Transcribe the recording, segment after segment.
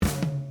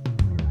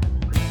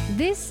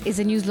This is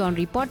a News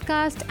Laundry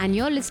podcast and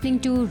you're listening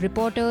to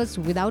Reporters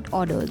Without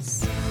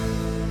Orders.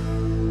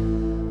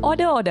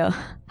 Order.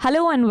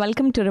 Hello and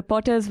welcome to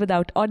Reporters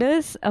Without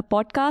Orders, a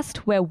podcast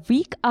where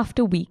week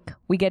after week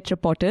we get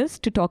reporters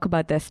to talk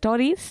about their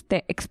stories,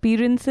 their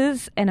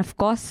experiences, and of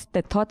course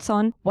their thoughts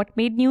on what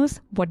made news,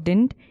 what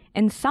didn't,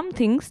 and some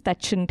things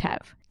that shouldn't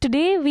have.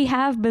 Today we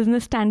have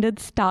Business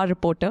Standard's star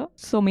reporter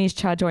Somesh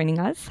Jha joining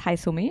us. Hi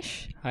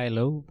Somesh. Hi,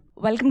 hello.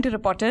 Welcome to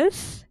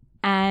Reporters.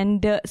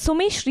 And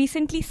Somesh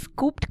recently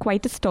scooped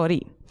quite a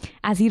story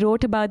as he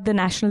wrote about the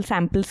National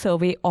Sample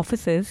Survey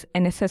Office's,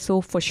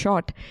 NSSO for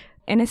short,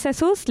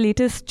 NSSO's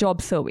latest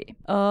job survey.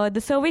 The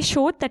survey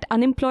showed that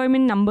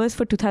unemployment numbers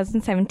for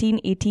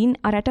 2017-18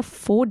 are at a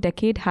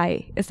 4-decade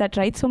high. Is that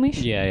right,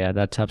 Somesh? Yeah,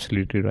 that's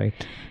absolutely right.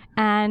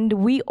 And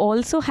we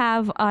also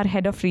have our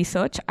head of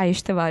research,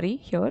 Ayush Tiwari,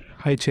 here.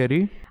 Hi,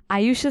 Cherry.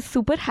 Ayush is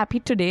super happy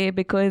today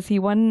because he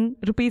won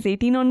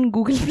 ₹18 on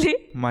Google Play.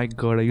 My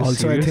God, are you also,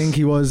 serious? I think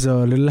he was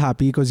a little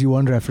happy because you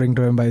weren't referring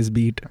to him by his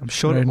beat. I'm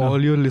sure right all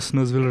now. your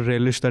listeners will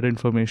relish that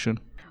information.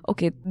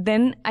 Okay,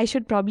 then I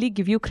should probably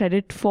give you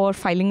credit for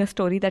filing a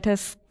story that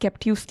has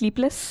kept you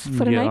sleepless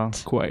for a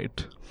night. Yeah,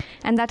 quite.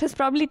 And that has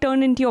probably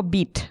turned into your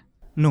beat.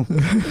 No.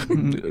 I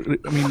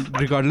mean,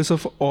 regardless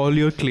of all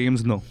your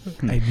claims, no.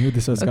 I knew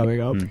this was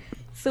coming up.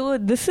 So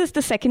this is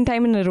the second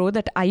time in a row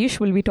that Ayush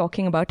will be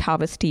talking about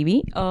Harvest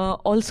TV.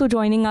 Also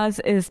joining us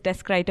is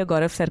desk writer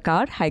Gaurav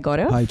Sarkar. Hi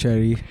Gaurav. Hi,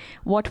 Cherry.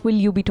 What will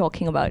you be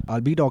talking about? I'll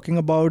be talking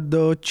about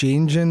the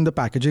change in the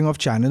packaging of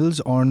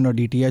channels on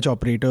DTH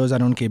operators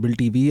and on cable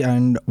TV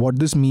and what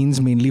this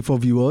means mainly for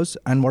viewers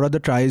and what are the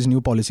TRAI's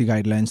new policy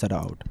guidelines that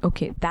are out.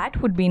 Okay,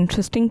 that would be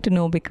interesting to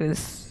know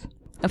because,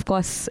 of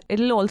course,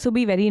 it'll also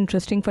be very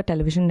interesting for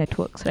television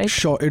networks, right?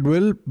 Sure, it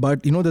will.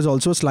 But, there's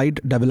also a slight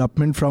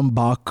development from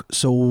BARC.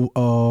 So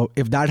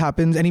if that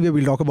happens, anyway,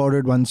 we'll talk about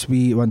it once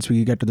we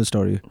get to the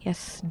story.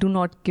 Yes, do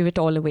not give it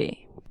all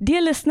away.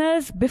 Dear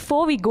listeners,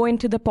 before we go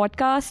into the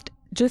podcast,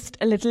 just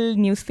a little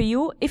news for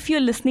you. If you're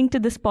listening to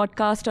this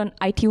podcast on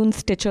iTunes,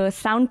 Stitcher,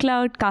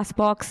 SoundCloud,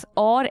 Castbox,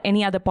 or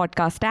any other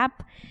podcast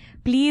app,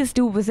 please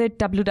do visit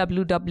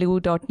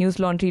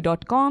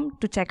www.newslaundry.com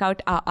to check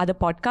out our other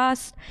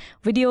podcasts,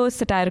 videos,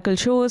 satirical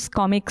shows,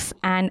 comics,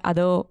 and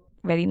other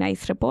very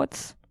nice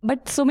reports.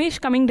 But Somesh,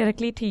 coming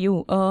directly to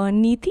you,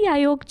 Niti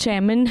Aayog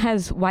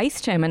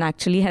Vice Chairman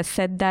has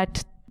said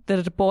that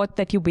the report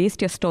that you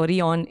based your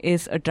story on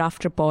is a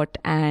draft report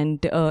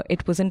and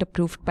it wasn't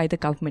approved by the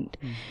government.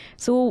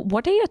 So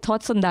what are your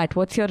thoughts on that?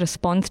 What's your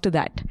response to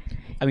that?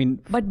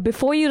 But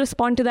before you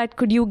respond to that,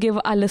 could you give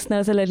our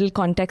listeners a little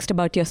context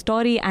about your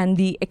story and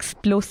the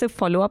explosive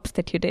follow-ups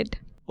that you did?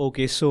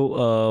 Okay,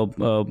 so,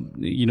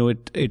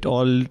 it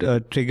all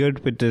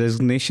triggered with the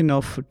resignation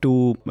of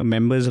 2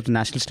 members of the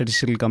National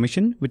Statistical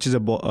Commission, which is a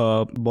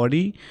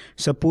body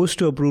supposed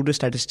to approve the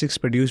statistics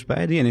produced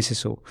by the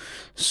NSSO.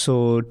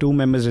 So 2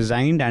 members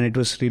resigned and it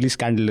was really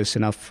scandalous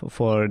enough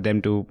for them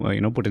to,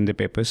 put in their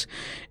papers.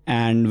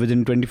 And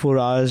within 24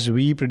 hours,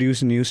 we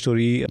produced a news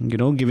story,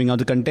 giving out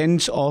the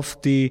contents of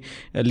the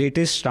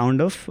latest round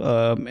of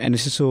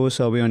NSSO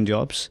survey on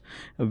jobs,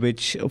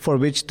 for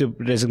which the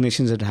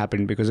resignations had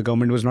happened because the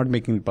government was not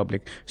making it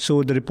public.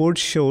 So the report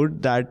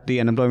showed that the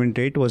unemployment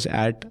rate was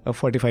at a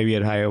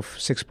 45-year high of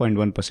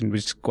 6.1%,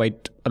 which is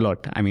quite a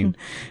lot, in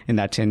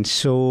that sense.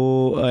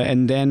 So,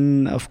 and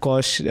then, of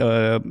course,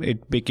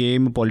 it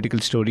became a political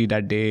story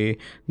that day.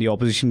 The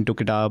opposition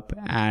took it up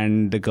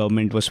and the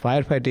government was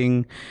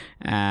firefighting.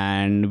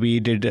 And we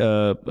did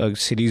a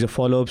series of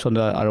follow-ups on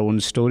our own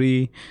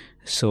story.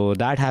 So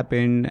that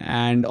happened.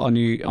 And on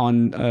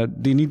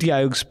the Niti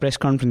Aayog's press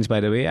conference, by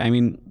the way,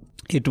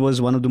 it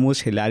was one of the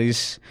most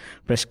hilarious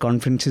press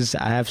conferences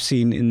I have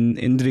seen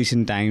in the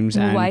recent times.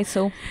 And, why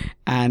so?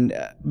 And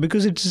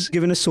because it's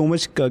given us so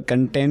much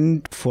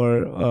content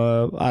for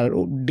our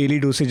daily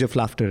dosage of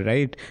laughter,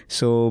 right?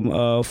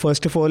 So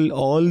first of all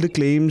the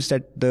claims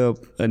that the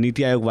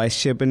Niti Aayog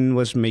Vice Chairman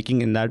was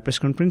making in that press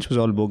conference was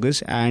all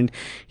bogus. And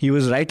he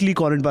was rightly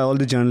cornered by all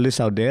the journalists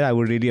out there. I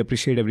would really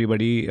appreciate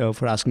everybody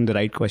for asking the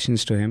right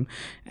questions to him.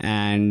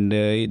 And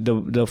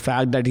the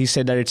fact that he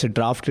said that it's a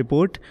draft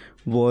report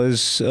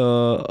was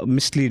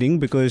misleading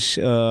because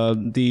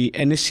the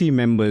NSC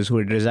members who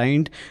had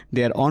resigned,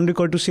 they are on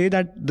record to say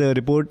that the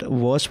report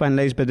was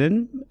finalized by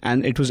then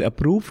and it was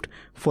approved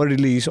for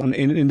release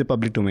in the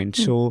public domain.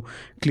 So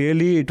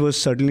clearly it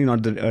was certainly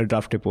not the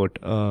draft report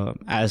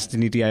as the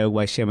Niti Aayog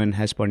Vice Chairman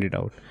has pointed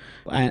out.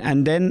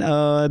 And then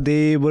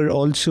they were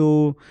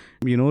also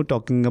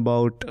talking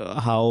about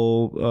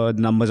how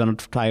the numbers are not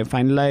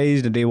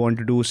finalized. They want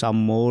to do some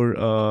more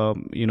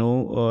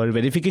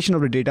verification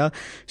of the data.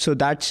 So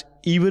that's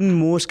even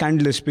more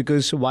scandalous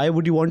because why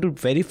would you want to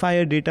verify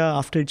a data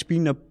after it's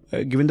been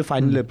given the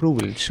final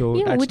approval? So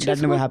that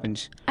never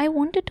happens. I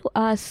wanted to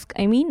ask,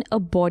 a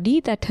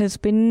body that has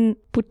been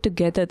put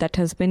together, that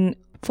has been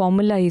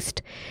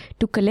formalized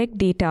to collect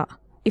data,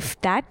 if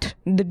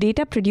the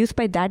data produced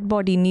by that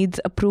body needs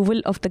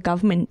approval of the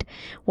government,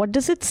 what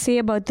does it say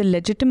about the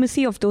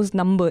legitimacy of those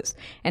numbers?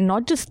 And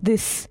not just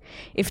this,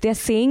 if they're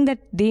saying that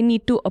they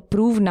need to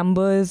approve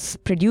numbers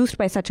produced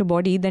by such a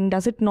body, then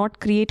does it not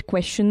create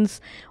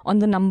questions on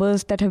the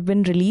numbers that have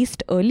been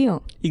released earlier?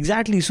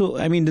 Exactly. So,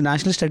 I mean, the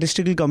National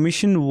Statistical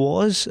Commission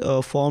was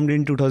formed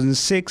in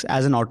 2006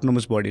 as an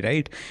autonomous body,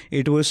 right?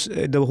 It was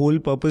the whole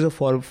purpose of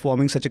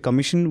forming such a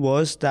commission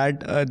was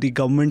that the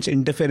government's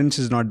interference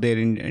is not there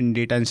in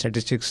data and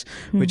statistics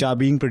which are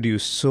being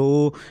produced.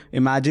 So,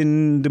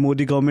 imagine the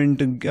Modi government,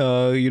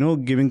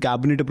 giving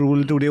cabinet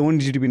approval to their own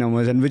GDP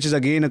numbers, and which is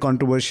again a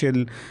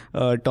controversial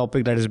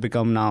topic that has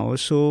become now.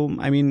 So,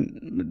 I mean,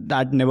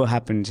 that never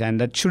happens, and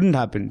that shouldn't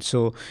happen.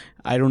 So,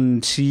 I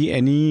don't see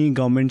any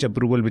government's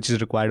approval which is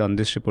required on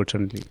this report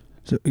certainly.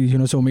 So,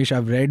 Somesh,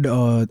 I've read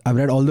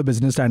all the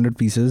business standard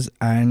pieces,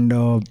 and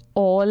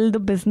all the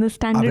business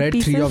standard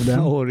pieces? I've read 3 of them.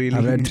 Oh, really?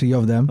 I've read 3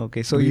 of them.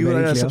 Okay, so you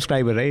are a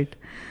subscriber, right?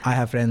 I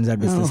have friends at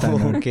Business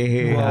Standard.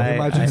 Okay. Wow,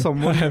 imagine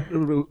someone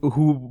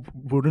who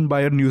wouldn't buy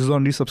a News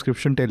Laundry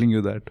subscription telling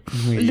you that.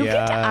 Look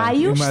at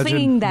Ayush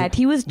saying that.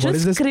 He was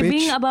just cribbing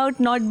pitch? about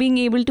not being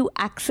able to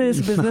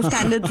access Business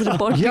Standard's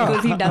report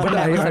because he doesn't but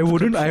have a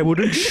subscription. I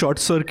wouldn't short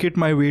circuit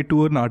my way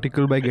to an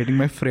article by getting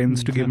my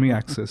friends to give me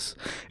access.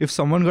 If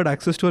someone got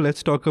access to a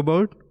Let's Talk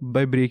About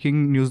by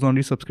breaking News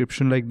Laundry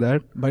subscription like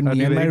that, But I'd me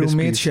be and my very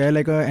roommates displeased. share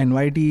like a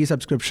NYT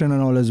subscription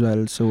and all as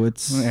well. So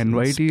it's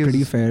NYT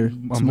pretty is fair. It's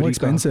more America.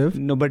 expensive.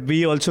 No, but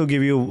we also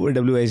give you a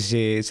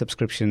WSJ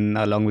subscription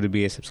along with the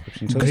BA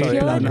subscription. So Great sorry.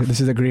 plug. This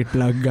is a great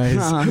plug, guys.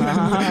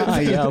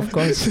 Yeah, of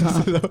course.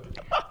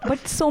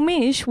 But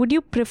Somesh, would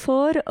you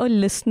prefer a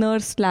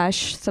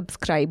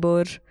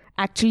listener/subscriber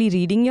actually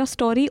reading your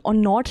story or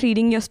not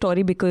reading your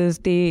story because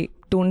they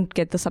don't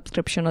get the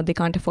subscription or they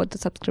can't afford the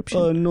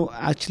subscription? No,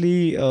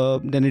 actually,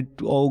 then it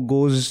all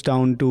goes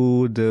down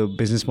to the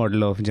business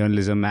model of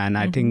journalism. And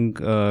I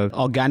think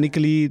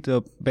organically,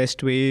 the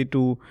best way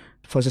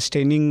for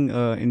sustaining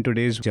in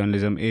today's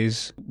journalism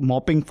is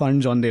mopping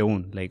funds on their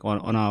own, like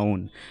on our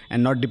own,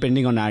 and not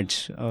depending on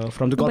ads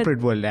from the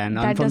corporate world and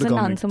that from the doesn't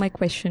government. answer my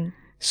question.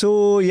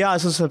 So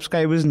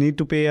subscribers need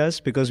to pay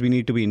us because we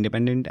need to be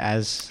independent,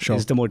 as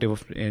is the motive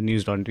of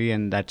News Laundry,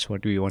 and that's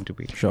what we want to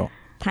be. Sure.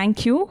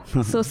 Thank you.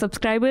 So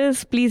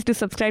subscribers, please do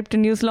subscribe to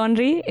News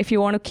Laundry if you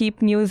want to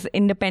keep news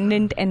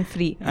independent and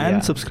free.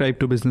 And subscribe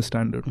to Business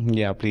Standard.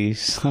 Yeah,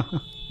 please.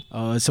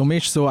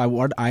 Somesh,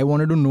 what I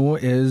wanted to know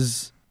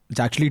is,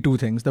 it's actually 2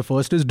 things. The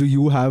first is, do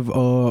you have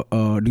a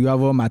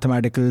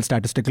mathematical,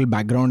 statistical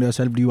background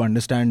yourself? Do you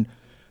understand?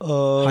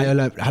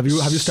 Have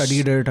you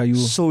studied it? Are you?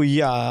 So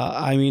yeah,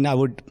 I mean, I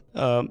would.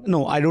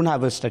 No, I don't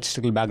have a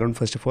statistical background,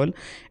 first of all.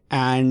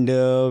 And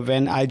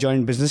when I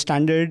joined Business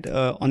Standard,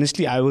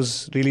 honestly, I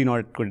was really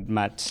not good at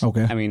maths.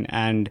 Okay. I mean,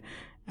 and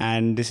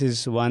this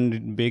is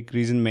one big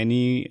reason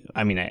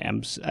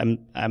I'm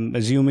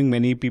assuming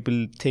many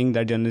people think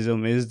that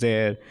journalism is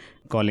their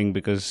calling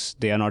because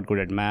they are not good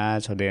at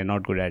maths or they are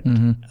not good at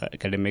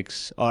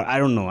academics, or I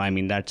don't know. I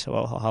mean, that's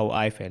how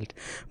I felt.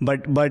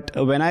 But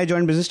when I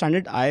joined Business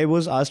Standard, I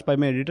was asked by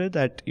my editor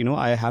that,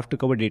 I have to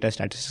cover data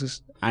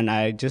statistics, and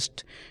I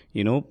just,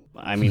 it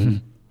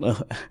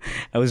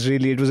was a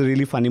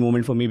really funny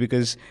moment for me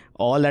because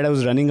all that I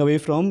was running away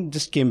from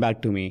just came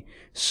back to me.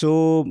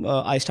 So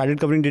I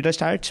started covering data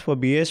stats for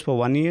BS for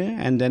 1 year,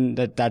 and then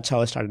that's how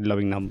I started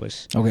loving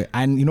numbers. Okay.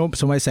 And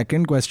so my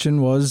second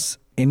question was,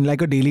 in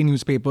like a daily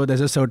newspaper,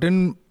 there's a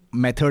certain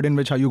method in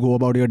which how you go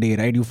about your day,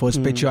 right? You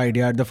first pitch your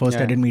idea at the first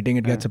edit meeting,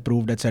 it gets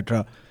approved,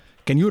 etc.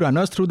 Can you run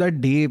us through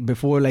that day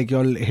before like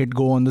you'll hit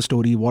go on the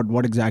story?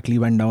 What exactly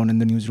went down in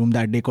the newsroom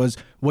that day? Because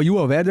were you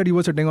aware that you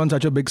were sitting on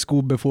such a big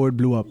scoop before it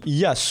blew up?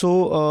 Yeah,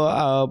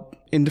 so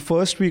in the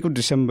first week of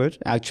December,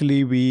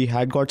 actually, we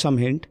had got some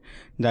hint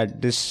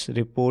that this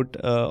report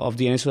of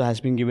the NSSO has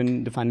been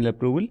given the final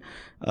approval.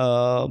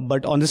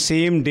 But on the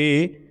same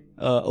day,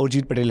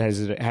 Urjit Patel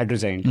had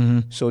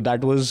resigned. So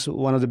that was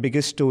one of the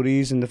biggest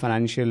stories in the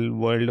financial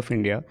world of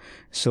India.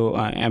 So,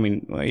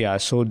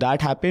 so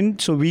that happened.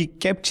 So we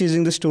kept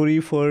chasing the story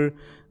for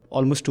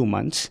almost 2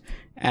 months.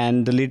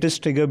 And the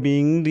latest trigger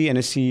being the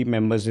NSC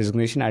members'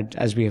 resignation,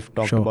 as we have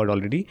talked about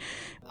already.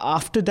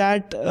 After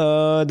that,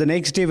 the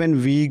next day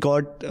when we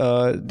got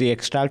the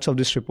extracts of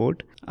this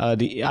report,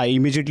 I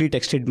immediately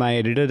texted my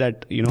editor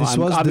that,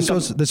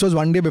 This was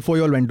 1 day before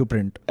you all went to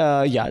print.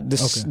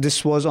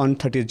 This was on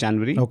 30th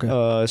January. Okay.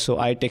 So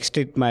I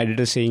texted my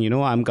editor saying,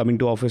 I'm coming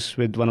to office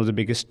with one of the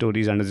biggest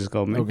stories under this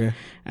government. Okay.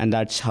 And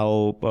that's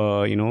how,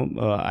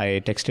 I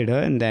texted her.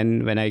 And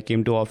then when I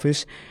came to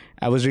office,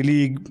 I was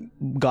really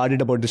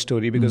guarded about the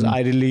story because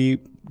I really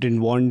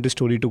didn't want the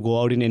story to go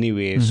out in any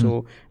way.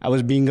 So I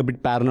was being a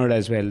bit paranoid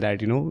as well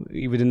that,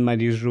 within my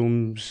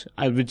newsrooms,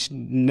 which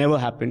never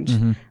happens.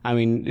 I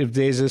mean, if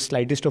there's a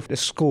slightest of a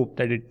scope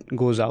that it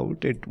goes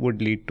out, it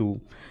would lead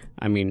to,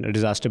 a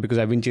disaster because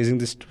I've been chasing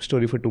this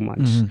story for 2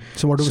 months.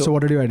 So what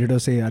did your editor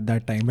say at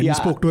that time when you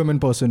spoke to him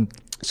in person?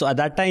 So at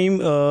that time,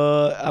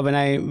 when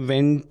I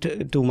went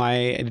to my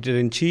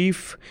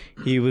editor-in-chief,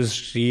 he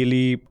was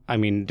really,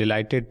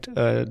 delighted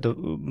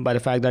by the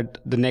fact that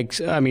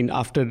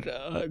after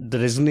the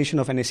resignation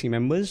of NSE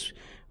members,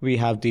 we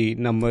have the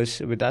numbers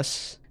with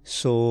us.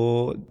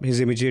 So his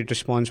immediate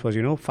response was,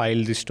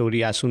 file this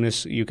story as soon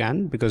as you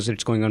can because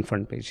it's going on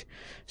front page.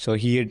 So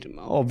he had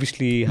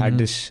obviously had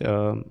this,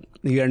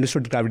 he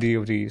understood the gravity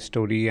of the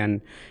story,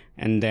 and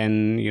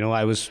then,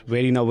 I was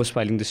very nervous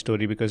filing this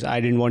story because I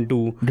didn't want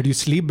to... Did you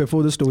sleep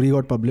before the story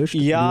got published?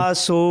 Yeah,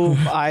 so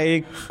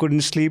I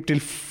couldn't sleep till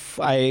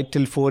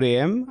 4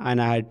 a.m.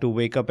 and I had to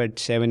wake up at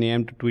 7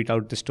 a.m. to tweet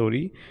out the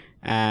story.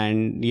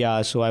 And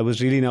yeah, so I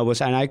was really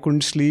nervous and I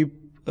couldn't sleep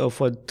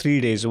for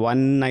 3 days.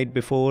 One night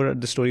before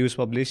the story was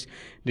published,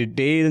 the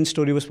day the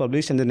story was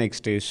published, and the next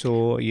day.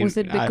 So was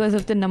it because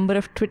of the number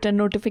of Twitter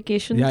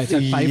notifications? Yeah, it's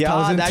like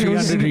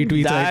 5,300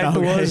 retweets right now.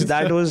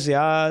 That was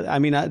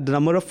the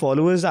number of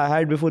followers I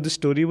had before the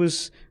story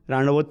was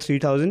around about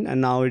 3,000,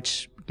 and now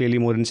it's clearly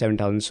more than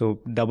 7,000. So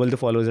double the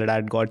followers that I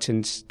had got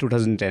since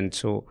 2010.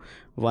 So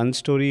one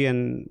story,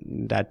 and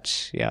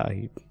that's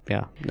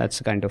that's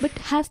the kind of... But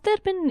has there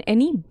been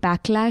any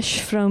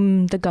backlash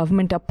from the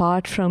government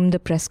apart from the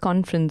press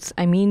conference?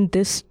 I mean,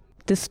 this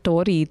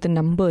story, the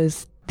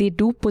numbers, they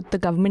do put the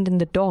government in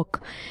the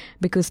dock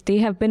because they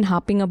have been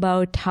harping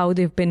about how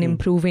they've been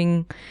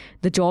improving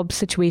the job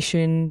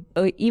situation.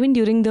 Even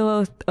during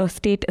the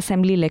state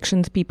assembly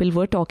elections, people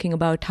were talking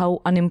about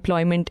how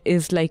unemployment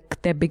is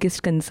like their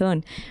biggest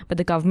concern. But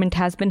the government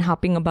has been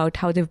harping about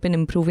how they've been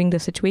improving the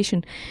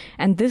situation.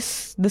 And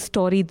this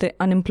story, the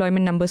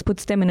unemployment numbers,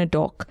 puts them in a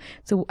dock.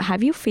 So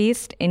have you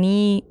faced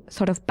any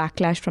sort of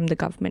backlash from the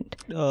government?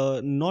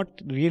 Not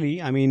really.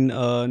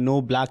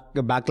 No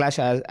backlash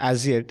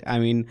as yet.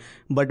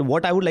 But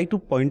what I would like to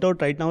point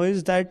out right now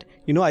is that,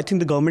 I think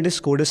the government has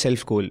scored a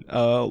self-goal.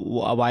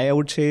 Why I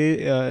would say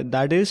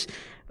that is,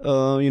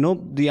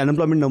 the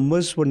unemployment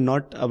numbers were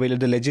not available,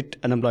 the legit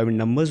unemployment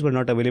numbers were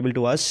not available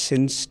to us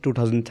since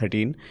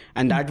 2013.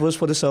 And that was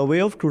for the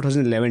survey of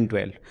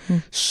 2011-12.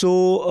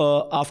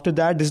 So after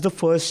that, this is the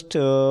first,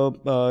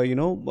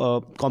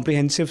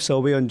 comprehensive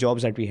survey on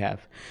jobs that we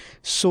have.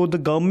 So the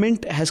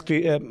government has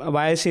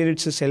why I say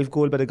it's a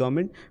self-goal by the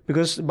government,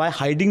 because by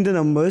hiding the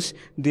numbers,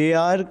 they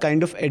are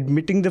kind of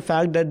admitting the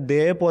fact that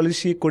their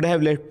policy could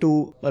have led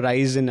to a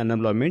rise in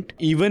unemployment.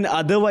 Even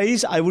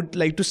otherwise, I would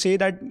like to say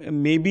that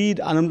maybe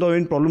the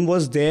unemployment problem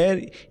was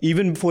there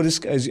even before this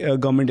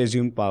government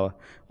assumed power,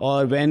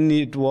 or when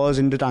it was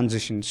in the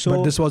transition. So,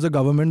 but this was a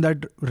government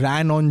that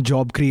ran on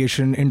job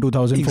creation in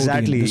 2014.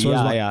 Exactly.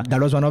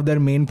 That was one of their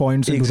main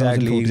points in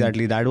 2014.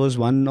 Exactly. That was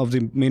one of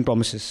the main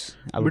promises.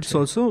 But it's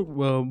also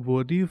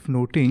worthy of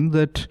noting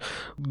that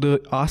they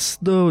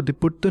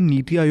put the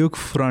Niti Aayog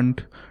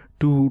front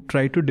to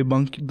try to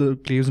debunk the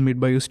claims made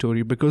by your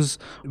story, because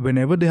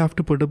whenever they have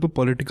to put up a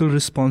political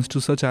response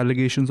to such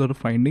allegations or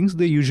findings,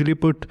 they usually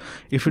put,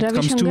 if it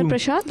comes to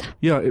Prasad?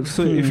 if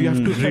you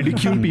have to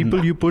ridicule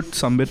people, you put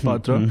Sambit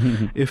Patra.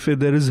 If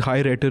there is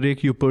high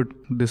rhetoric, you put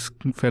this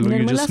fellow Nirmala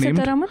you just named.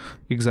 Sitaraman?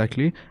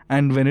 Exactly.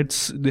 And when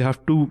they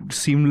have to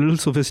seem a little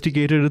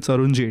sophisticated, it's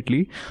Arun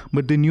Jaitley.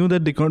 But they knew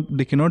that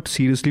they cannot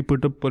seriously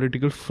put a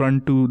political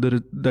front to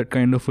that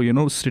kind of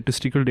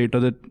statistical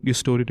data that your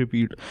story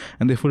revealed,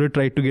 and therefore they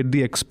tried to get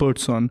the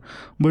experts on.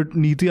 But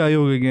Niti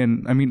Aayog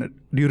again,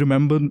 do you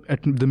remember at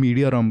the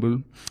Media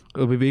Rumble,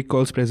 Vivek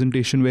Kaul's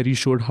presentation where he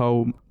showed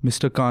how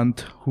Mr.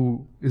 Kant,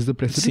 who is the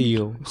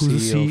president, who's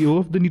the CEO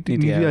of the Niti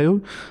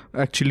Aayog,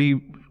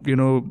 actually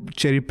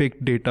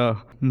cherry-picked data,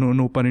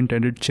 no pun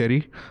intended,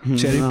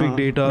 cherry-picked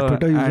data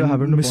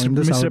and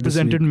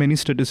misrepresented many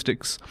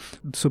statistics.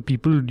 So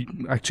people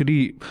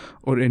actually,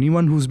 or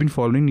anyone who's been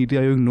following Niti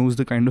Aayog knows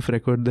the kind of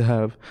record they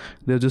have.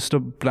 They're just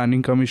a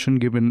planning commission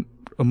given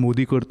a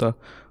Modi kurta.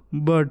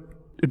 But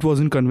it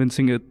wasn't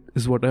convincing,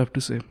 is what I have to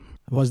say.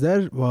 Was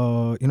there,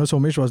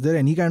 Somesh, was there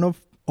any kind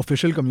of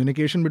official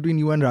communication between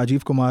you and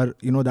Rajiv Kumar,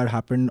 that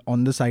happened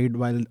on the side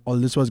while all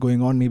this was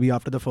going on, maybe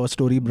after the first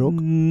story broke?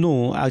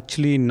 No,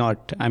 actually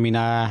not. I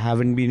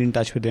haven't been in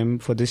touch with him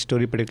for this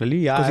story particularly.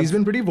 Yeah, because he's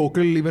been pretty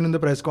vocal even in the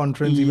press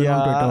conference, even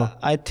on Twitter.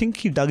 I think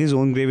he dug his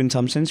own grave in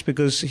some sense,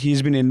 because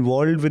he's been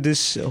involved with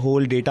this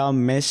whole data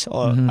mess,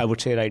 or I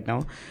would say right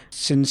now,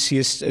 since he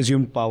has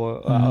assumed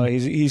power.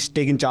 He's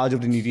taken charge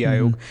of the Niti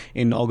Aayog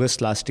in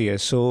August last year.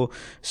 So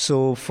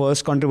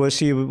first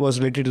controversy was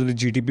related to the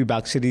GDP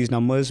back series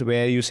numbers,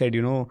 where you said,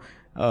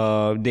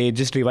 they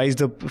just revised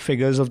the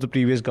figures of the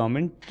previous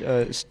government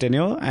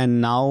tenure,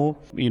 and now,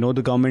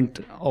 the government,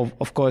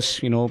 of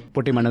course,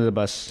 put him under the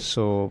bus.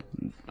 So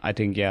I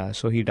think,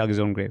 so he dug his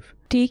own grave.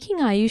 Taking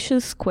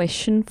Ayush's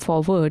question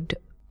forward,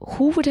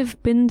 who would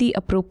have been the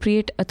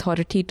appropriate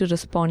authority to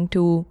respond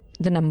to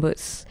the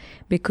numbers?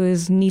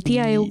 Because Niti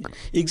Aayog...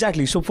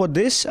 Exactly. So for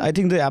this, I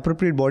think the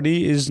appropriate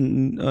body is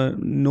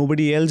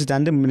nobody else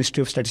than the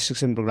Ministry of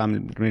Statistics and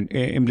Program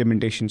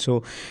Implementation.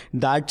 So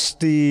that's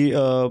the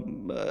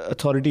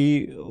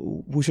authority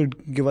who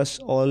should give us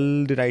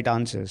all the right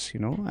answers,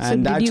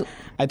 And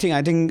I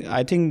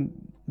think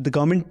the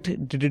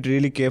government did it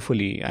really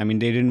carefully. They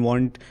didn't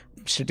want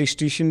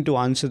statistician to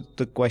answer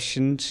the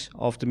questions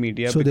of the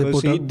media. So they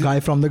put a guy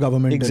from the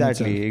government.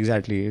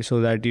 Exactly.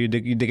 So that they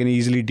can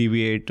easily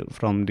deviate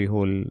from the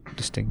whole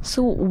this thing.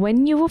 So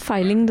when you were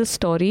filing the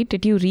story,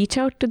 did you reach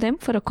out to them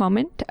for a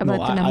comment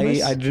about the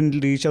numbers? I didn't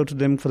reach out to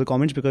them for the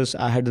comments because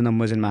I had the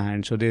numbers in my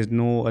hand. So there's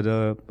no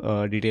other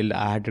detail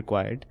I had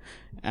required.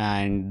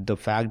 And the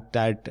fact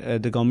that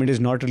the government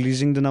is not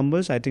releasing the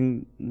numbers, I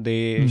think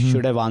they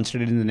should have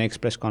answered it in the next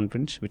press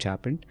conference, which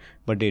happened,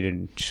 but they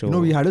didn't.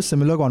 So we had a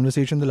similar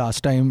conversation the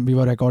last time we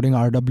were recording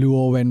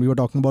RWO when we were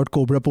talking about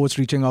Cobra Post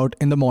reaching out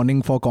in the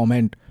morning for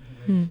comment.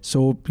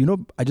 So,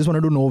 I just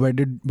wanted to know where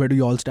do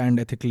you all stand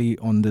ethically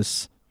on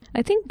this?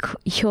 I think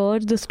here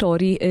the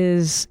story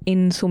is,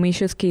 in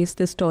Somesh's case,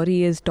 the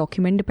story is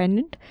document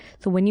dependent.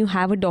 So when you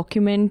have a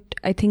document,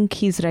 I think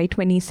he's right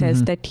when he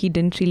says that he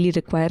didn't really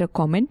require a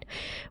comment.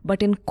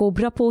 But in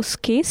Cobra Post's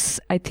case,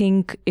 I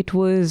think it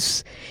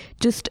was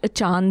just a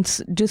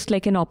chance, just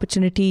like an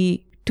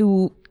opportunity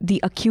to the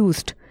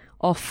accused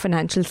of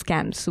financial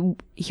scams. So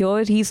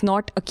here he's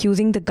not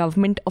accusing the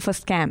government of a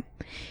scam.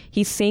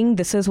 He's saying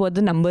this is what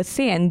the numbers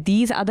say and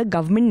these are the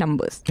government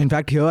numbers. In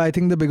fact, here I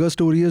think the bigger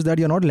story is that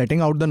you're not letting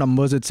out the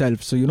numbers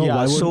itself. So,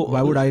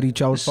 why would I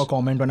reach out for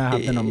comment when I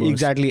have the numbers?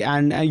 Exactly.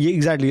 And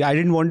exactly. I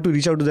didn't want to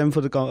reach out to them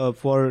for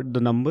the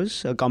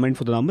numbers, comment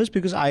for the numbers,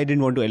 because I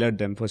didn't want to alert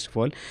them, first of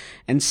all.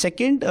 And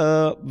second,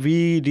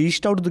 we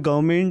reached out to the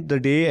government the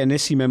day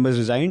NSC members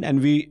resigned,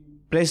 and we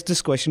pressed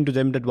this question to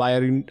them that why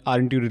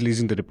aren't you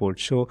releasing the report?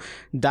 So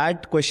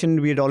that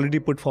question we had already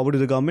put forward to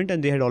the government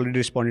and they had already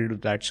responded to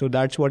that. So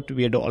that's what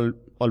we had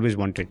always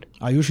wanted.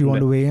 Ayush, you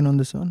want to weigh in on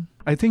this one?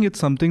 I think it's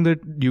something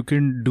that you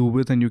can do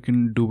with and you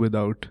can do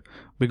without.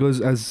 Because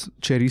as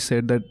Cherry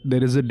said, that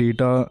there is a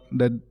data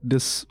that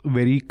this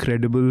very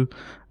credible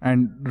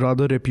and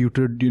rather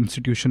reputed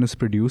institution has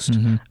produced.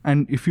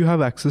 And if you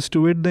have access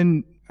to it,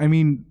 then I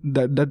mean,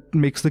 that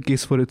makes the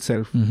case for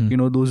itself.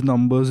 Those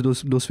numbers,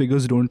 those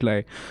figures don't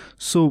lie.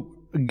 So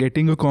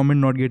getting a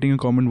comment, not getting a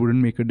comment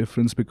wouldn't make a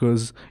difference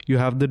because you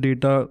have the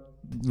data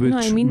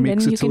which makes its own case.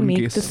 Then you can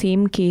make the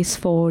same case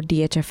for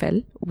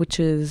DHFL, which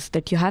is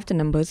that you have the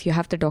numbers, you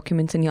have the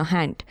documents in your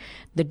hand.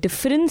 The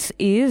difference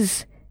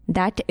is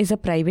that is a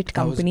private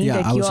company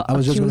that you are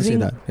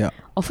accusing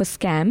of a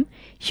scam.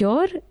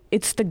 Here,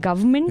 it's the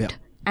government.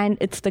 And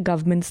it's the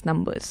government's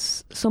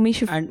numbers. Somesh,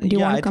 do you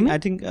want to comment? I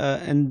think,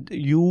 and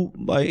you,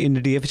 in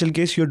the DFHL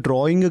case, you're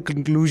drawing a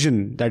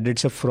conclusion that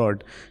it's a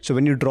fraud. So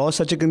when you draw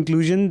such a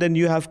conclusion, then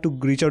you have to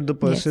reach out to the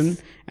person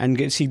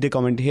and seek the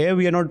comment. Here,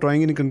 we are not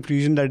drawing any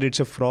conclusion that it's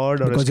a fraud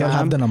or because a scam. You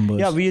have the numbers.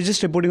 Yeah, we are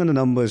just reporting on the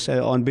numbers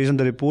based on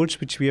the reports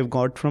which we have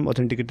got from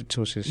authenticated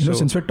sources.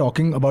 Since we're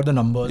talking about the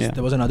numbers,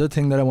 there was another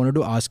thing that I wanted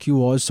to ask you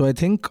was, so I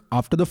think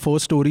after the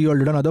first story, you all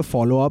did another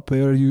follow-up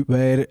where you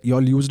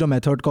all used a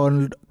method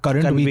called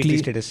current weekly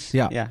status.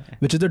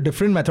 Which is a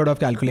different method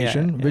of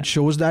calculation, which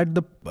shows that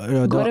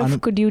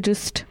Gaurav, could you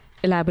just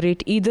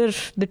elaborate? Either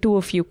the two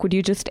of you, could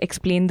you just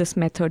explain this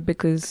method?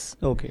 Because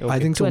I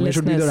think so. We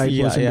should be the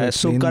right person to explain.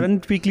 So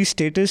current weekly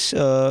status,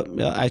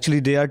 actually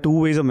there are two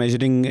ways of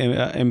measuring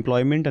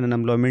employment and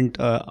unemployment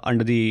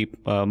under the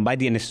by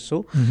the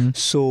NSSO.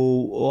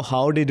 So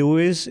how they do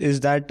is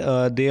that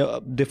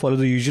they follow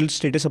the usual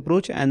status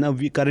approach and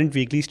a current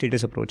weekly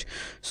status approach.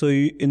 So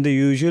in the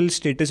usual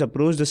status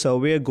approach, the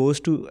surveyor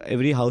goes to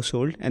every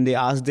household and they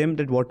ask them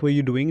that what were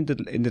you doing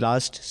in the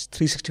last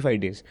 365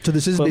 days. So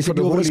this is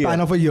basically over a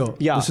span of a year.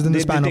 Yeah, this is in the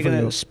span of a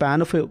year.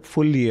 Span of a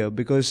full year,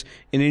 because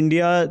in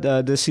India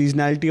the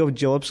seasonality of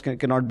jobs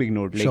cannot be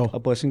ignored. Like a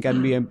person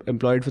can be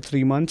employed for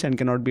 3 months and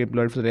cannot be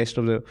employed for the rest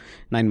of the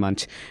 9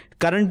 months.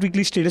 Current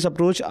weekly status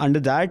approach, under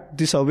that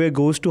the surveyor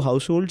goes to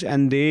households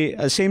and they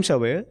same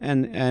surveyor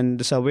and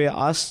the surveyor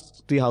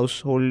asks the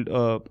household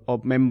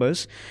of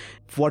members,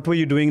 what were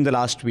you doing in the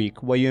last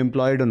week? Were you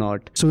employed or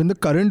not? So in the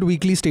current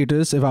weekly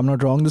status, if I'm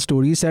not wrong, the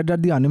story said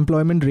that the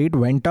unemployment rate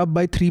went up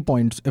by 3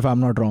 points, if I'm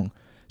not wrong.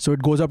 So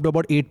it goes up to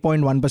about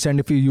 8.1%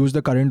 if you use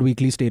the current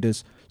weekly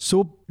status.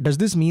 So does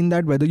this mean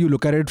that whether you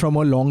look at it from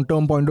a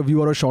long-term point of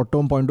view or a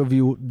short-term point of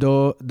view,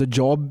 the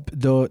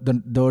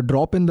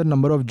drop in the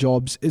number of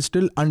jobs is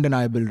still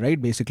undeniable,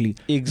 right? Basically,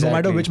 exactly. No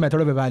matter which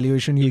method of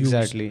evaluation you use.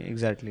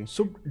 Exactly.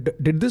 So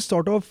did this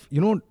sort of,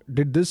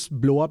 did this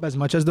blow up as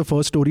much as the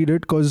first story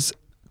did? Because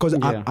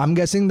I'm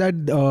guessing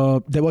that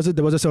there was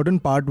a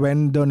certain part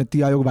when the Niti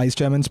Aayog vice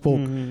chairman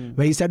spoke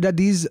where he said that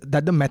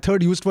the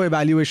method used for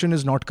evaluation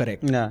is not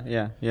correct.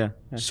 Yeah.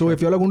 So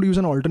if you're going to use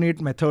an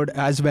alternate method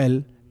as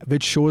well,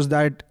 which shows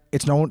that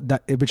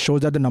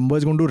the number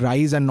is going to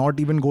rise and not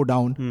even go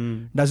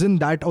down, doesn't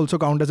that also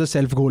count as a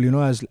self goal?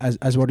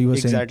 As what you were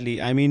saying. Exactly.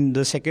 I mean,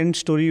 the second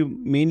story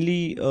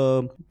mainly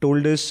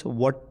told us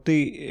what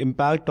the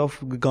impact of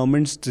the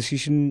government's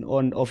decision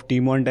of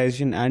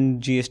demonetization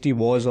and GST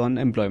was on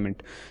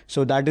employment.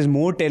 So that is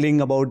more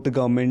telling about the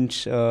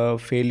government's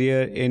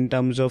failure in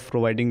terms of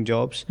providing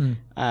jobs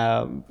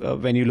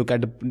when you look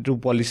at the two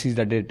policies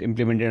that it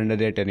implemented under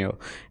their tenure.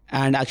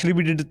 And actually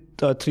we did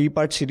a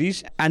 3-part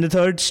series, and the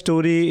third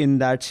story in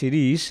that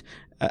series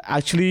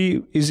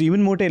actually is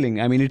even more telling.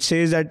 I mean, it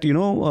says that,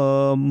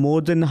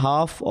 more than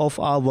half of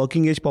our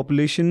working age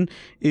population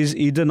is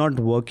either not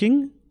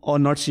working or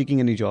not seeking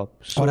any job.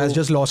 Or has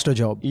just lost a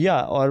job.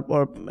 Yeah,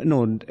 or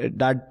no,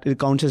 that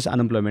counts as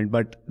unemployment.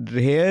 But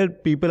here,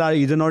 people are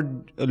either not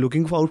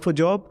looking out for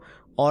job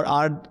or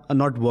are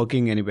not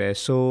working anywhere.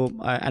 So,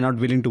 are not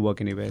willing to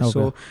work anywhere.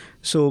 Okay.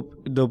 So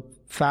the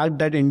fact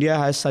that India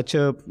has such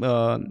a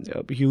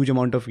huge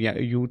amount of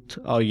youth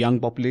or young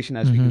population,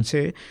 as we can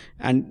say,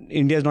 and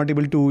India is not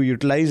able to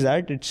utilize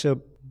that, it's a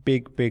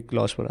big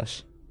loss for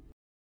us.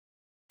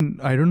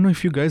 I don't know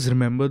if you guys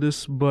remember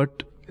this,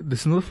 but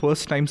this is not the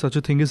first time such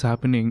a thing is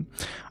happening.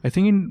 I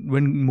think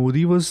when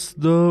Modi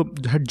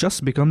had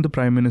just become the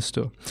Prime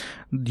Minister,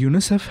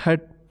 UNICEF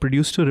had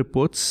produced a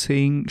report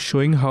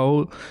showing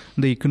how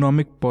the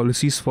economic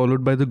policies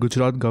followed by the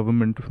Gujarat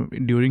government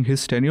during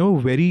his tenure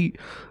were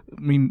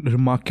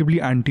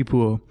remarkably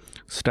anti-poor.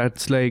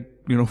 Stats like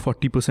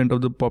 40% of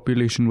the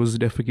population was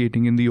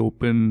defecating in the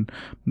open.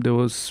 There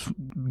was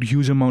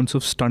huge amounts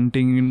of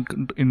stunting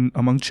in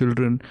among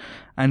children,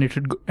 and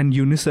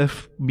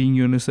UNICEF, being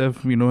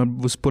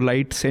UNICEF, was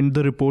polite, sent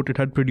the report. It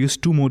had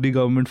produced to Modi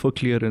government for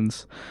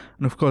clearance,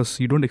 and of course,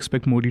 you don't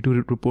expect Modi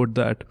to report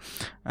that.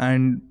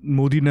 And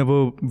Modi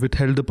never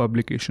withheld the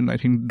publication. I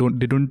think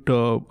they don't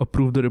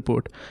approve the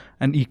report.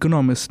 An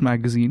Economist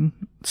magazine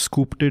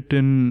scooped it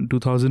in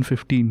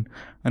 2015,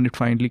 and it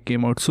finally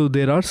came out. So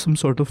there are some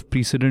sort of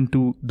precedent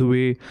to the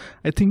way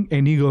I think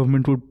any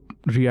government would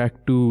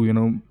react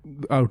to,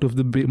 out of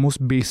the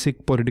most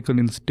basic political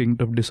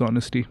instinct of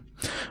dishonesty.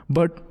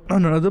 But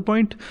on another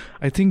point,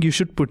 I think you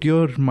should put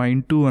your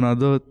mind to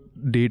another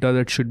data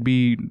that should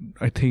be,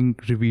 I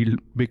think, revealed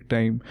big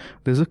time.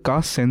 There's a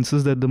caste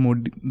census that the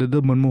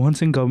Manmohan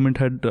Singh government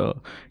had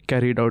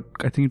carried out.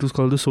 I think it was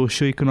called the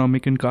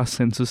Socio-Economic and Caste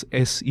Census,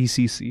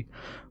 SECC,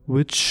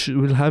 which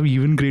will have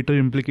even greater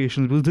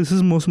implications, because this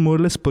is more or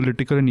less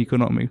political and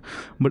economic.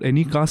 But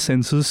any caste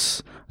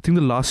census, I think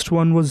the last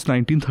one was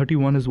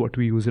 1931 is what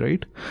we use,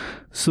 right?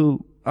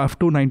 So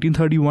after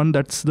 1931,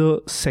 that's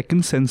the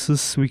second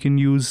census we can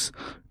use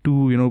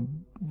to,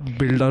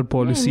 build our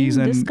policies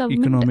and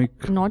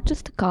economic. Not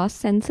just the caste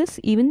census,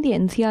 even the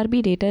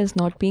NCRB data is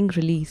not being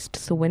released.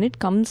 So when it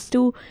comes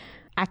to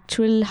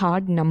actual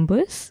hard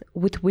numbers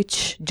with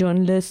which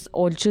journalists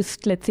or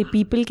just, let's say,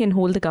 people can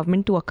hold the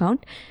government to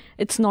account,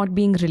 it's not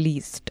being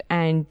released.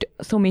 And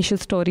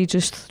Somesh's story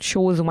just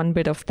shows one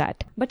bit of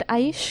that. But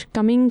Aish,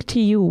 coming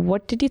to you,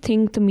 what did you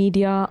think the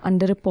media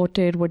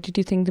underreported? What did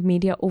you think the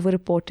media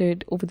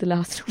overreported over the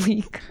last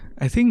week?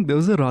 I think there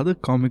was a rather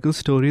comical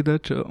story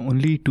that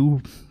only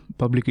two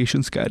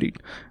publications carried.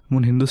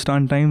 One,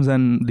 Hindustan Times,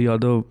 and the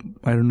other,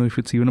 I don't know if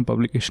it's even a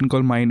publication,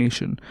 called My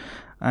Nation.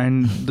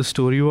 And the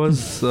story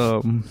was,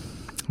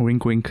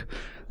 wink wink,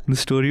 the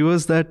story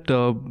was that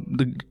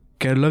the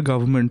Kerala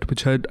government,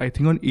 which had, I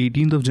think on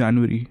 18th of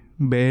January,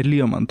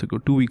 barely a month ago,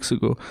 2 weeks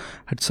ago,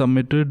 had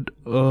submitted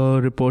a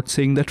report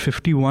saying that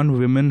 51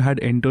 women had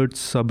entered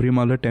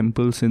Sabrimala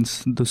temple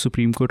since the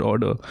Supreme Court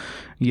order.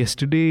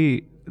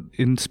 Yesterday,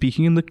 in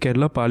speaking in the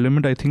Kerala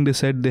Parliament, I think they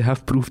said they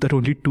have proof that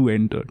only 2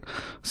 entered.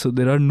 So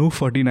there are no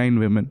 49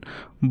 women.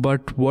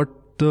 But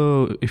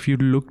if you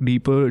look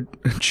deeper,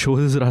 it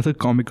shows a rather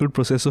comical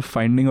process of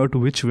finding out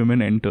which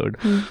women entered.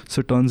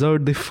 So it turns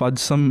out they fudged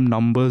some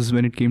numbers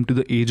when it came to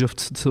the age of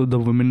the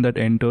women that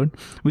entered,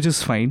 which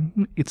is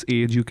fine. It's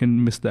age, you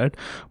can miss that.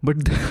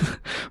 But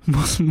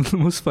the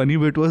most funny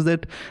bit was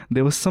that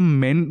there was some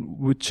men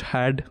which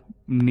had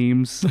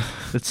names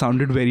that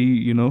sounded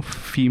very,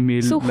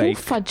 female. So who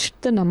fudged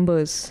the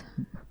numbers?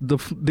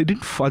 They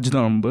didn't fudge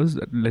the numbers.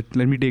 Let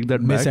me take that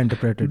back.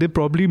 Misinterpreted. They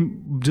probably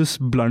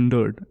just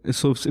blundered.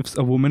 So if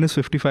a woman is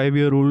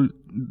 55-year-old,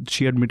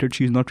 she admitted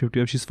she's not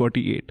 55, she's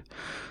 48.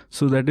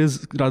 So that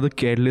is rather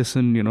careless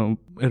and,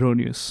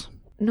 erroneous.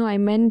 No, I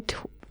meant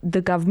the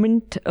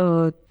government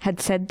had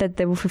said that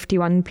there were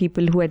 51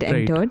 people who had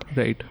entered.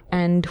 Right.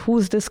 And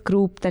who's this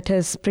group that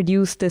has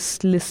produced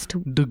this list?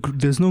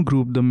 There's no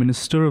group. The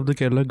minister of the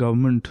Kerala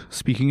government,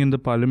 speaking in the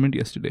parliament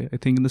yesterday, I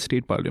think in the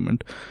state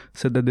parliament,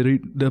 said that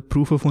there are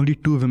proof of only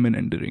 2 women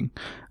entering.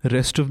 The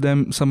rest of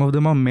them, some of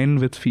them are men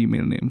with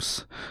female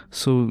names.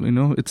 So,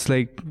 it's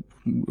like,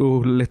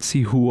 oh, let's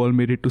see who all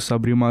made it to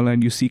Sabrimala,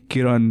 and you see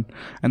Kiran,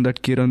 and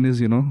that Kiran is,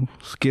 Kiran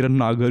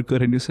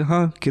Nagarkar, and you say,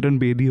 Kiran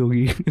Bedi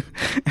hogi,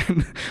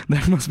 and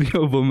that must be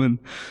a woman.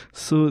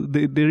 So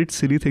they did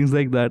silly things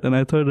like that, and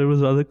I thought it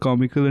was rather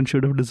comical and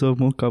should have deserved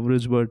more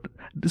coverage, but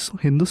this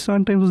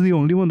Hindustan Times was the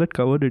only one that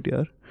covered it,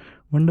 yeah.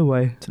 Wonder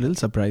why. It's a little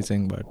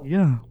surprising, but...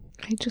 Yeah.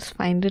 I just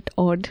find it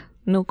odd.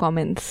 No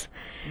comments.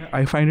 Yeah,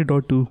 I find it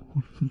odd too,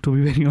 to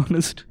be very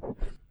honest.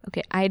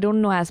 Okay, I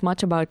don't know as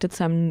much about it,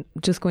 so I'm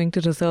just going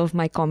to reserve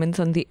my comments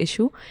on the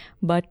issue.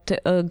 But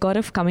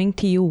Gaurav, coming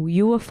to you,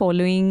 you were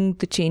following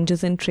the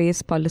changes in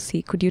TRAI's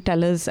policy. Could you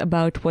tell us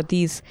about what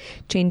these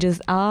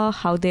changes are,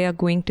 how they are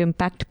going to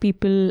impact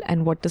people,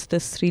 and what does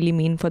this really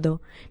mean for the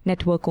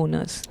network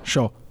owners?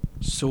 Sure.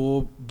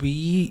 So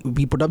we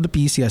put up the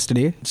piece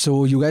yesterday.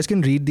 So you guys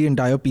can read the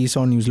entire piece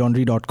on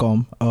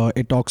newslaundry.com.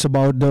 It talks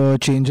about the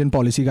change in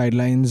policy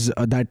guidelines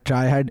that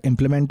TRAI had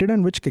implemented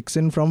and which kicks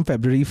in from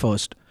February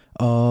 1st.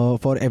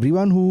 For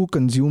everyone who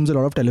consumes a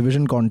lot of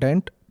television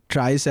content,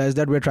 TRAI says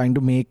that we're trying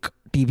to make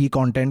TV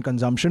content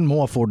consumption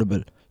more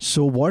affordable.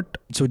 So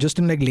just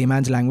in like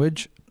layman's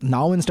language,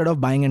 now instead of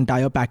buying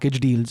entire package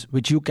deals,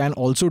 which you can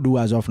also do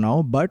as of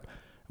now, but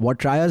what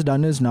TRAI has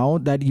done is now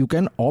that you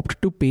can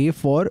opt to pay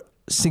for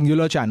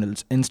singular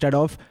channels. Instead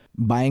of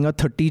buying a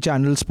 30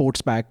 channel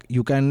sports pack,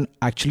 you can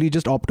actually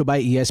just opt to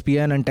buy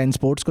ESPN and 10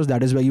 sports because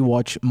that is where you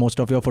watch most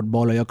of your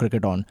football or your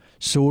cricket on.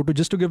 So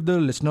to give the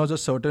listeners a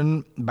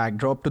certain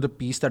backdrop to the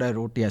piece that I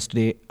wrote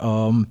yesterday,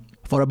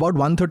 for about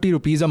 130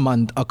 rupees a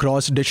month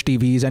across dish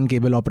TVs and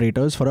cable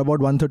operators, for about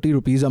 130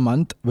 rupees a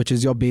month, which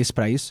is your base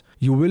price,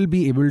 you will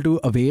be able to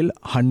avail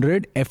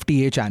 100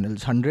 FTA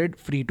channels, 100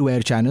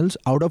 free-to-air channels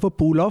out of a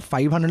pool of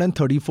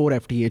 534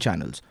 FTA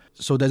channels.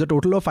 So there's a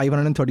total of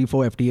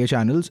 534 FTA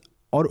channels.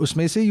 Or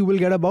usme se you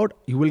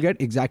will get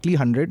exactly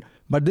 100,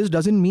 but this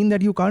doesn't mean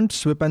that you can't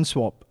swap and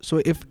swap.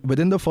 So if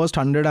within the first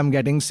 100 I'm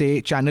getting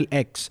say channel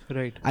X,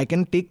 right, I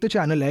can take the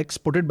channel X,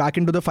 put it back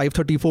into the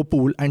 534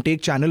 pool and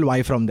take channel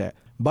Y from there.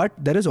 But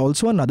there is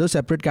also another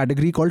separate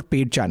category called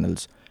paid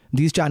channels.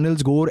 These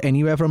channels go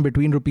anywhere from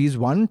between rupees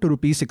 1 to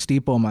rupees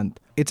 60 per month.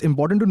 It's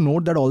important to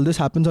note that all this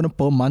happens on a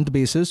per month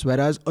basis,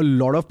 whereas a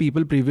lot of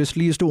people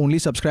previously used to only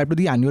subscribe to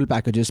the annual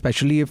packages,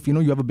 especially if you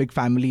have a big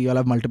family, you'll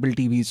have multiple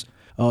TVs.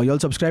 You'll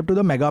subscribe to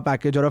the mega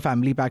package or a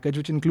family package,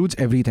 which includes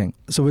everything.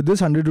 So with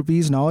this 100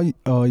 rupees now,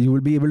 you will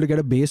be able to get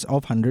a base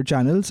of 100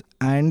 channels,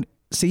 and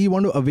say you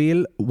want to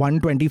avail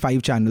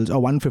 125 channels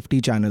or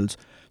 150 channels.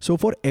 So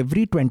for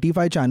every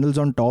 25 channels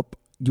on top,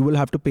 you will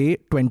have to pay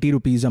 20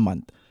 rupees a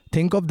month.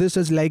 Think of this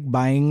as like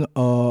buying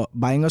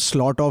a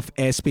slot of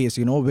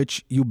airspace,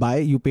 which you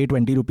pay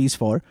 20 rupees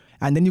for,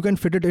 and then you can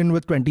fit it in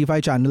with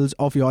 25 channels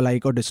of your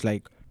like or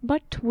dislike.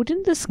 But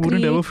wouldn't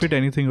ever fit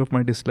anything of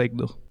my dislike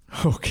though.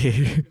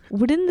 Okay.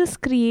 Wouldn't this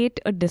create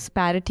a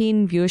disparity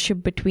in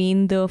viewership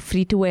between the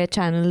free-to-air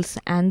channels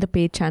and the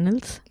paid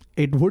channels?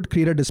 It would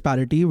create a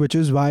disparity, which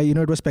is why,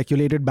 it was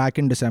speculated back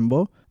in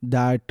December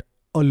that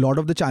a lot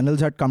of the channels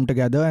had come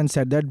together and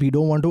said that we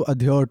don't want to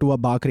adhere to our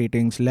BARC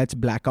ratings. Let's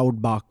black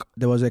out BARC.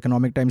 There was an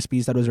Economic Times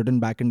piece that was written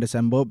back in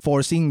December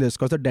foreseeing this,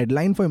 because the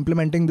deadline for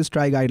implementing this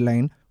TRAI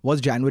guideline was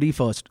January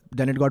 1st.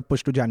 Then it got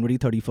pushed to January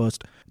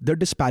 31st. The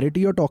disparity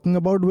you're talking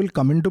about will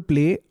come into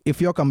play if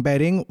you're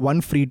comparing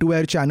one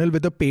free-to-air channel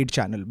with a paid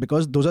channel,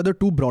 because those are the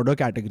two broader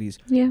categories.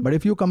 Yeah. But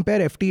if you compare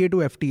FTA to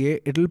FTA,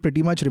 it'll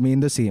pretty much remain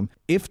the same.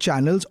 If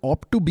channels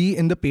opt to be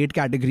in the paid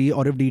category,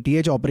 or if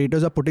DTH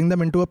operators are putting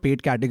them into a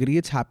paid category,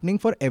 it's happening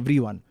for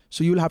everyone.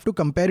 So you'll have to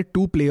compare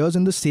two players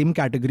in the same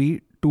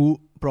category to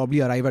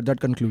probably arrive at that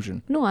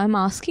conclusion. No, I'm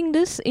asking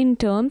this in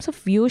terms of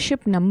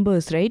viewership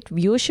numbers, right?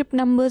 Viewership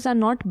numbers are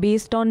not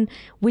based on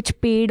which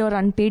paid or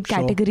unpaid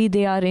category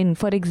they are in.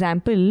 For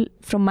example,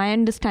 from my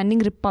understanding,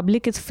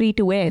 Republic is free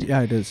to air.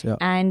 Yeah, it is. Yeah.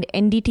 And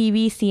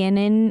NDTV,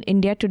 CNN,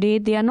 India Today,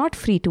 they are not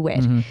free to air.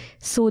 Mm-hmm.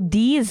 So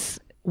these,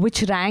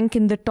 which rank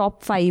in the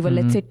top 5 or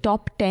let's say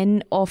top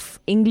 10 of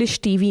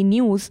English TV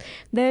news,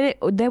 there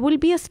will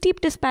be a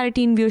steep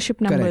disparity in viewership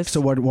numbers. Correct.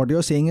 So what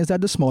you're saying is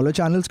that the smaller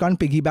channels can't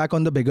piggyback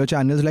on the bigger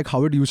channels like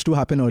how it used to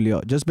happen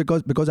earlier. Just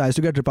because I used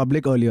to get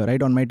Republic earlier,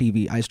 right, on my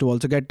TV. I used to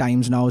also get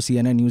Times Now,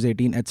 CNN, News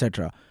 18,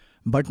 etc.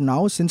 But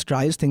now, since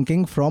TRAI is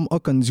thinking from a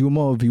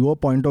consumer viewer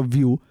point of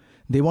view,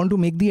 they want to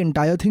make the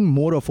entire thing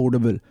more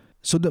affordable.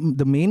 So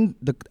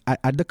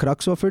at the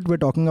crux of it, we're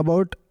talking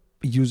about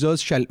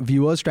viewers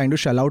trying to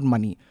shell out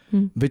money,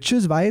 which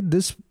is why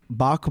this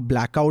BARC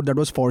blackout that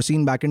was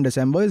foreseen back in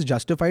December is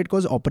justified,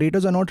 because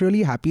operators are not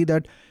really happy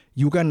that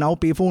you can now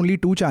pay for only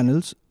 2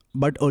 channels,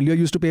 but earlier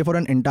used to pay for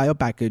an entire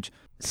package.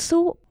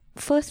 So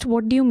first,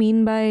 what do you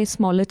mean by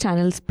smaller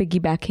channels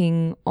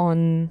piggybacking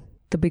on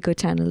the bigger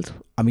channels?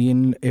 I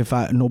mean, if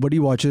nobody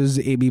watches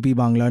ABP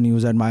Bangla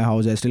News at my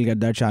house, I still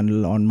get that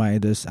channel on my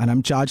this, and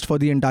I'm charged for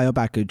the entire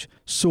package.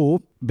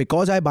 So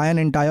because I buy an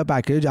entire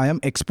package, I am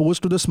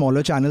exposed to the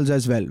smaller channels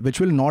as well, which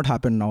will not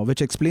happen now,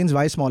 which explains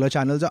why smaller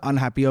channels are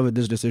unhappier with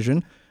this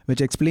decision, which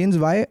explains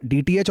why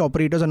DTH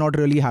operators are not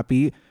really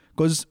happy,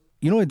 because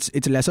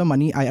it's lesser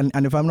money.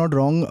 And if I'm not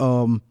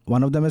wrong,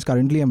 one of them is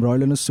currently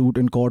embroiled in a suit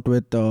in court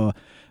with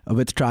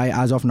TRAI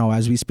as of now,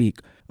 as we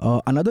speak.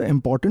 Another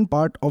important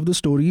part of the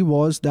story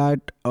was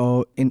that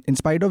in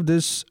spite of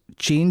this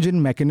change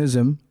in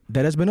mechanism,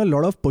 there has been a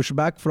lot of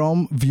pushback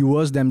from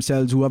viewers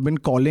themselves who have been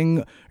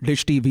calling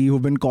Dish TV,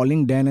 who've been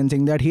calling Den and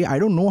saying that, hey, I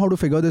don't know how to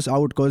figure this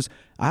out because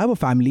I have a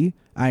family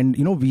and,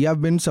 we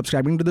have been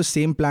subscribing to the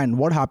same plan.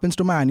 What happens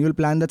to my annual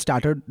plan that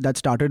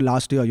started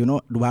last year?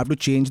 Do I have to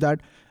change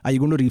that? Are you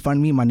going to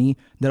refund me money?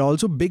 There are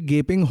also big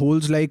gaping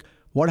holes like,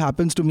 what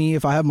happens to me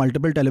if I have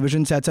multiple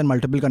television sets and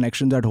multiple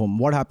connections at home?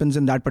 What happens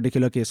in that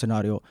particular case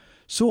scenario?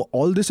 So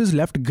all this is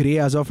left grey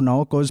as of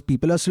now because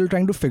people are still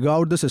trying to figure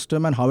out the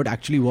system and how it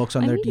actually works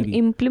on their TV.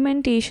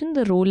 Implementation,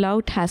 the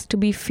rollout has to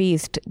be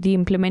faced. The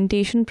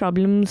implementation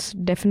problems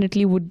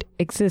definitely would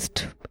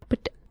exist.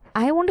 But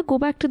I want to go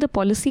back to the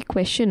policy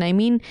question. I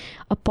mean,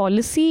 a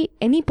policy,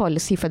 any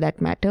policy for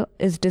that matter,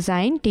 is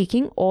designed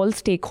taking all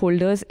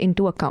stakeholders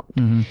into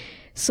account.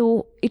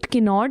 So it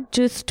cannot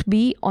just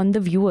be on the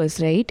viewers,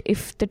 right?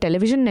 If the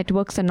television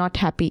networks are not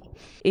happy,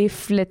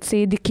 if let's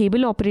say the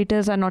cable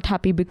operators are not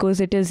happy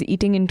because it is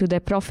eating into their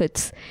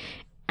profits,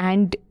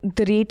 and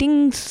the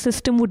rating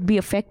system would be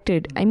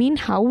affected. I mean,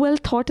 how well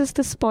thought is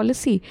this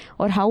policy,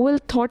 or how well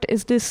thought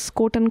is this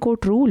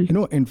quote-unquote rule?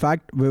 In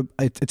fact,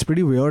 it's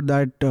pretty weird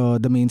that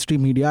the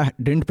mainstream media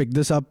didn't pick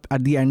this up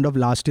at the end of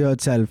last year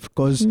itself,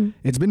 because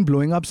it's been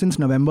blowing up since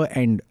November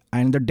end,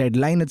 and the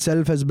deadline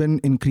itself has been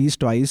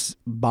increased twice.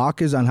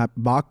 BARC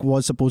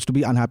was supposed to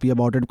be unhappy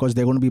about it because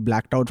they're going to be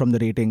blacked out from the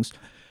ratings.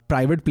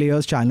 Private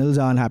players' channels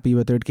are unhappy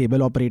with it.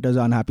 Cable operators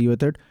are unhappy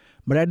with it.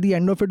 But at the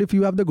end of it, if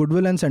you have the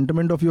goodwill and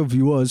sentiment of your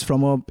viewers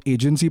from a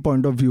agency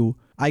point of view,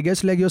 I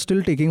guess you're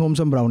still taking home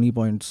some brownie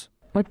points.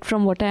 But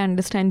from what I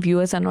understand,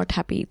 viewers are not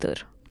happy either.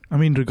 I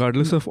mean,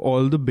 regardless of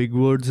all the big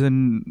words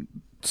and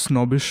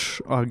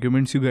snobbish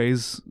arguments you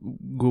guys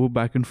go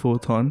back and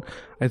forth on,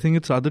 I think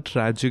it's rather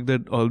tragic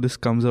that all this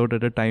comes out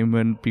at a time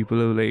when people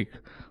have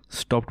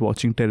stopped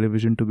watching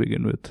television to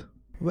begin with.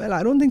 Well,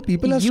 I don't think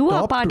people have You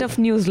stopped. are part of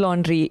News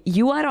Laundry.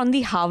 You are on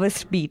the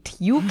harvest beat.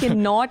 You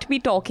cannot be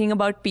talking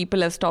about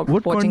people have stopped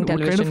watching television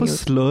What kind of a news.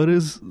 slur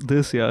is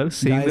this, yaar?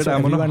 Saying Guys, that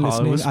I'm on a everyone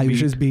listening, harvest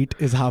Ayush's beat.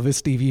 beat is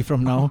Harvest TV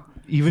from now.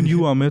 Even you,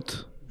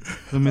 Amit.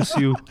 I miss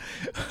you.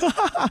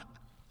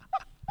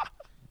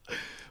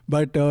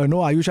 But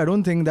no, Ayush, I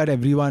don't think that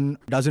everyone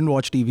doesn't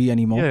watch TV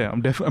anymore. Yeah,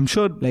 I'm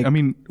sure. I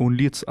mean,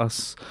 only it's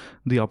us,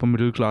 the upper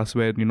middle class,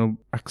 where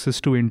access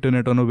to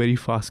internet on a very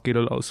fast scale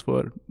allows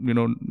for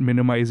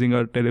minimizing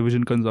our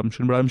television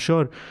consumption. But I'm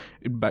sure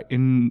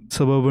in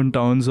suburban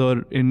towns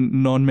or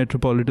in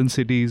non-metropolitan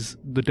cities,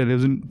 the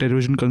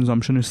television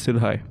consumption is still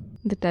high.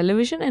 The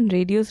television and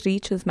radio's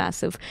reach is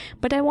massive.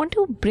 But I want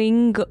to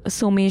bring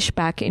Somesh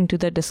back into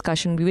the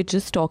discussion. We were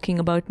just talking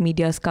about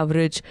media's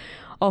coverage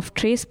of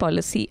trace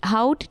policy.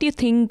 How did you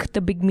think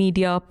the big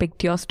media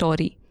picked your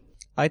story?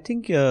 I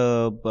think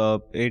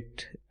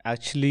it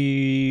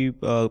actually,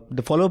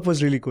 the follow-up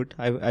was really good,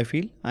 I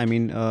feel. I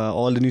mean,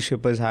 all the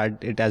newspapers had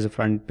it as a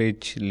front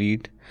page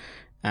lead,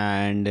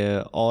 and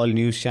all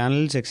news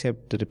channels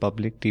except the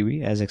Republic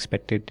TV, as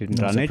expected,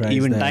 didn't run it.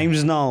 Even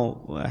Times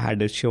Now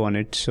had a show on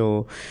it.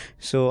 So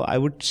I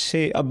would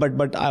say, but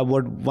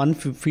one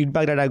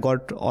feedback that I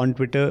got on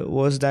Twitter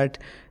was that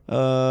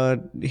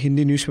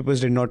Hindi newspapers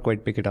did not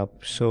quite pick it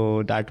up.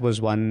 So that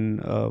was one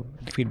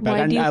feedback,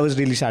 and I was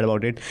really sad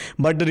about it.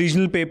 But the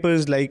regional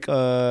papers, like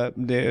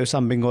there are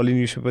some Bengali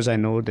newspapers I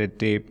know that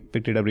they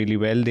picked it up really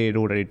well. They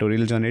wrote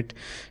editorials on it.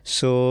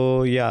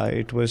 So yeah,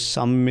 it was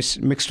some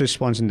mixed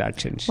response in that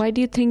sense. Why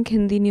do you think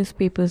Hindi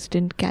newspapers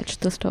didn't catch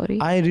the story?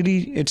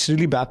 It's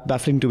really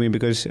baffling to me,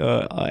 because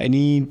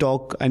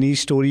any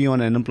story on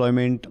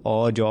unemployment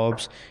or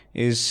jobs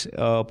is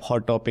a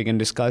hot topic and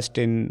discussed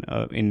in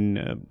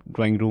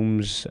drawing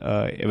rooms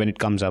when it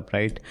comes up,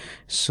 right?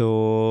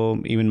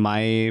 So even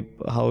I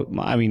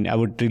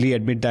would really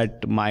admit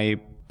that my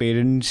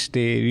parents,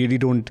 they really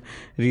don't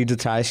read the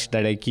trash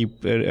that I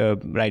keep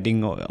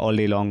writing all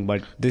day long,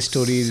 but this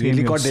story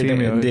really caught their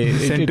attention.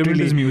 Sentiment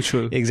is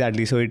mutual.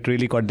 Exactly. So it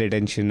really caught their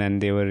attention, and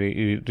they were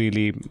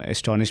really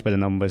astonished by the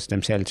numbers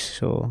themselves.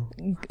 So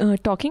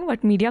talking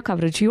about media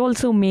coverage, you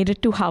also made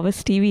it to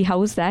Harvest TV. How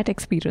was that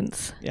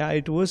experience? Yeah,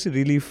 it was a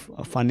really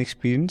fun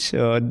experience.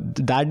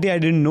 That day I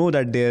didn't know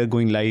that they're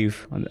going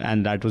live,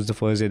 and that was the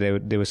first day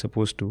they were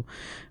supposed to.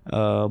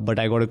 But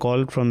I got a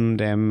call from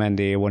them, and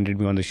they wanted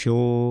me on the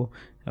show.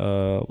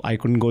 I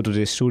couldn't go to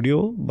the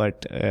studio,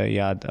 but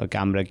a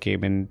camera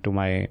came into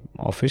my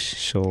office.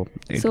 So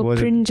it was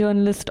print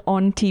journalist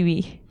on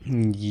TV.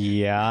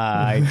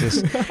 Yeah, it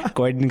was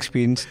quite an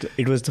experience.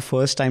 It was the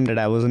first time that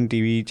I was on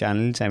TV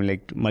channels. I'm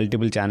like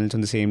multiple channels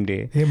on the same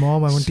day. Hey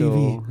mom, I'm on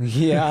TV.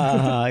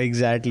 Yeah,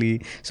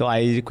 exactly. So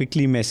I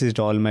quickly messaged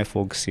all my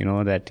folks,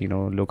 that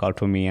look out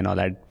for me and all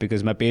that,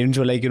 because my parents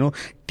were like,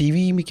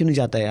 TV में क्यों नहीं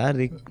जाता यार?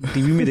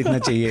 TV में देखना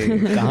चाहिए.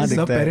 कहाँ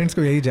दिखता है? सब parents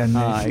को यही जानना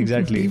है.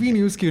 Exactly. TV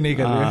news क्यों नहीं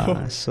कर रहे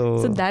हो?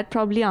 So that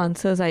probably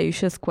answers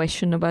Ayush's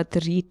question about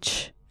the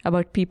reach,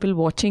 about people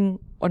watching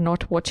or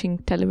not watching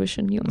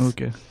television news.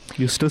 Okay.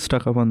 You're still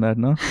stuck up on that,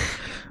 no?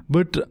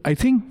 But I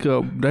think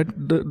that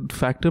the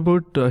fact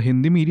about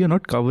Hindi media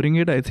not covering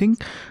it, I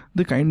think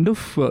the kind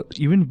of,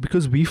 even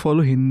because we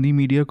follow Hindi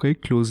media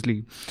quite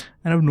closely,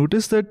 and I've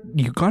noticed that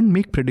you can't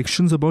make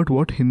predictions about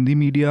what Hindi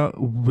media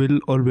will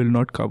or will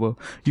not cover.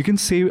 You can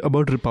say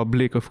about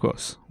Republic, of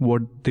course,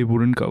 what they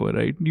wouldn't cover,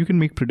 right? You can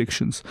make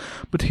predictions.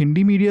 But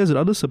Hindi media is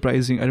rather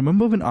surprising. I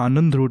remember when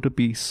Anand wrote a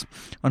piece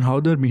on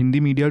how the Hindi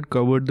media had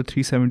covered the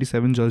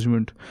 377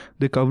 judgment.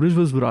 The coverage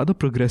was rather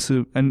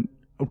progressive, and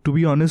to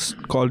be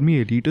honest, called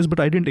me elitist, but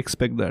I didn't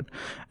expect that.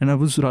 And I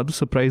was rather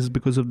surprised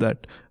because of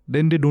that.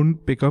 Then they don't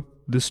pick up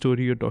this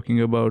story you're talking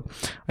about.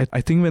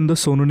 I think when the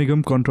Sonu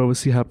Nigam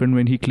controversy happened,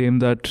 when he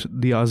claimed that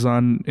the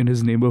azan in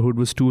his neighborhood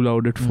was too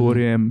loud at 4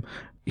 a.m.,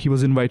 he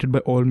was invited by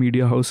all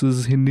media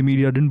houses. Hindi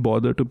media didn't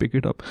bother to pick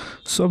it up.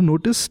 So I've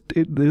noticed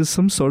there is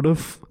some sort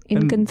of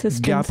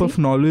inconsistency, gap of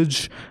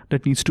knowledge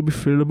that needs to be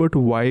filled about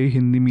why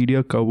Hindi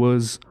media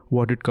covers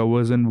what it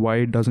covers and why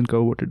it doesn't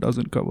cover what it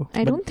doesn't cover.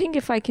 I don't think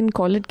if I can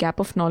call it gap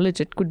of knowledge,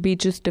 it could be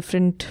just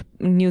different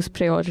news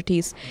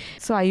priorities.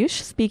 So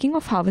Ayush, speaking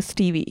of Harvest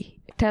TV,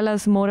 tell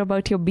us more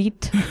about your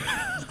beat.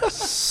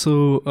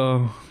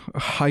 So,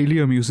 highly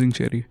amusing,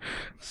 Cherry.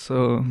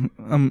 So,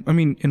 I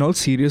mean, in all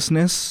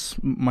seriousness,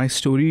 my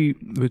story,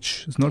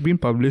 which has not been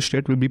published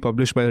yet, will be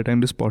published by the time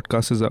this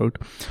podcast is out.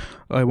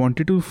 I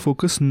wanted to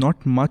focus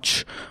not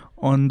much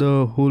on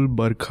the whole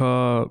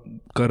Barkha,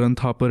 Karan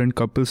Thapar and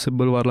Kapil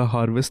Sibal wala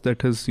harvest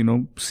that has,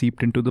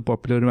 seeped into the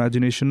popular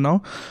imagination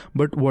now.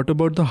 But what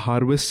about the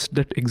harvest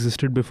that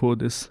existed before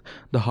this?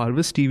 The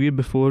Harvest TV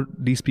before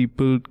these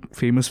people,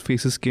 famous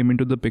faces came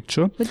into the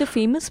picture. But the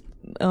famous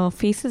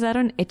faces are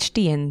on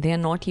HTN. They are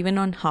not even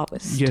on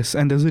Harvest. Yes,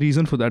 and there's a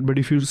reason for that. But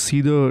if you see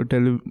the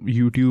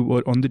YouTube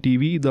or on the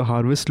TV, the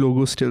Harvest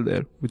logo is still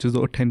there, which is the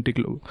authentic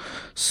logo.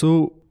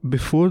 So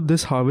before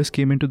this Harvest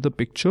came into the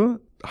picture,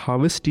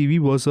 Harvest TV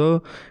was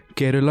a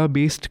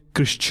Kerala-based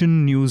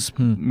Christian news,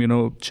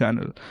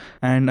 channel.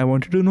 And I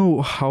wanted to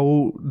know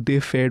how they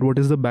fared, what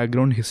is the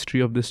background history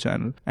of this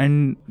channel.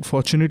 And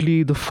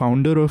fortunately, the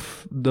founder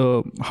of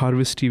the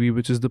Harvest TV,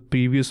 which is the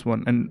previous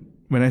one, and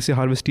when I say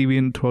Harvest TV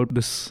and throughout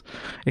this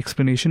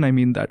explanation, I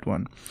mean that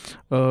one,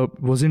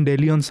 was in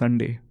Delhi on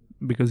Sunday,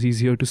 because he's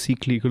here to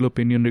seek legal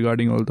opinion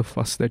regarding all the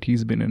fuss that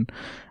he's been in.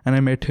 And I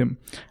met him.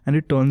 And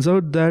it turns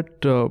out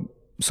that...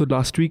 So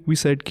last week we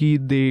said ki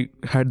they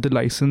had the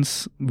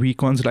license,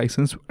 VCon's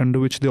license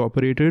under which they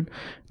operated.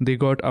 They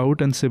got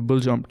out and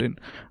Sibal jumped in.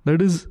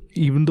 That is,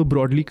 even though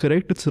broadly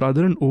correct, it's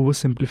rather an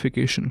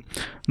oversimplification.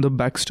 The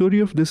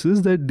backstory of this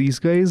is that these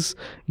guys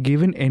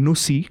gave an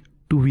NOC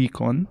to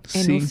VCon.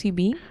 NOC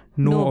being?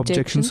 No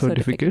objection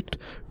certificate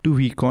to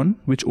VCon,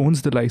 which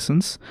owns the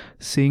license,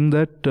 saying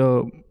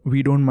that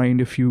we don't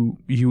mind if you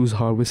use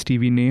Harvest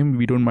TV name,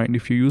 we don't mind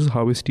if you use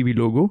Harvest TV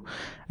logo.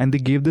 And they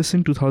gave this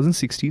in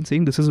 2016,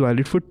 saying this is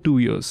valid for 2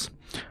 years.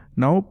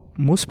 Now,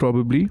 most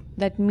probably...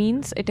 That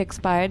means it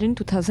expired in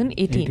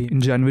 2018.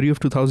 In January of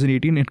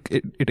 2018,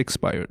 it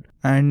expired.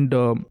 And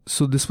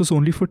so this was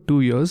only for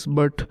 2 years.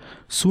 But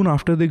soon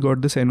after they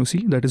got this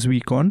NOC, that is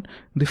VCon,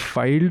 they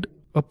filed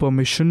a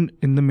permission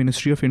in the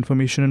Ministry of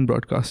Information and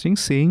Broadcasting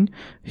saying,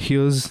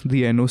 here's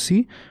the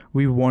NOC,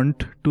 we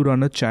want to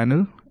run a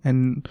channel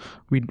and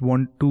we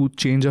want to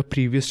change our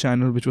previous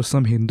channel, which was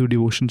some Hindu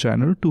devotion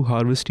channel, to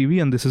Harvest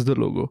TV, and this is the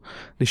logo.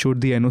 They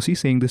showed the NOC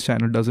saying this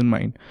channel doesn't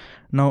mind.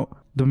 Now,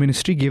 the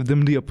ministry gave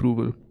them the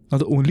approval. Now,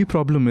 the only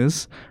problem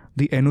is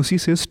the NOC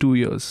says 2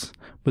 years,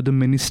 but the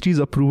ministry's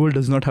approval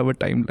does not have a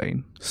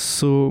timeline.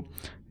 So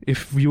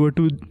if you were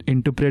to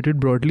interpret it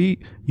broadly,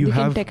 you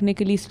can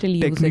technically still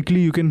use it.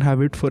 Technically, you can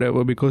have it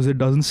forever because it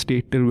doesn't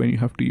state till when you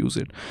have to use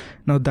it.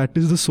 Now, that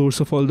is the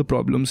source of all the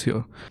problems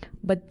here.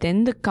 But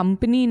then the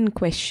company in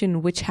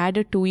question, which had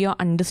a 2-year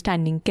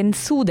understanding, can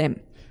sue them.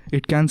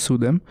 It can sue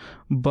them.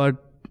 But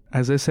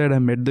as I said, I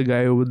met the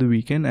guy over the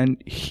weekend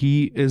and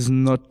he is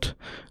not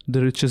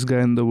the richest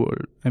guy in the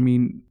world. I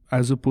mean,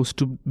 as opposed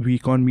to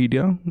VCon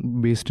Media,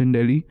 based in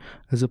Delhi,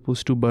 as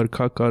opposed to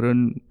Barkha,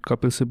 Karan,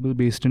 Kapil Sibal,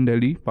 based in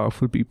Delhi,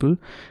 powerful people.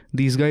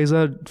 These guys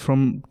are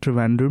from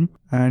Trivandrum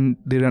and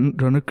they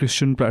run a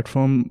Christian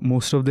platform.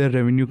 Most of their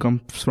revenue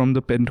comes from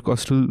the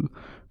Pentecostal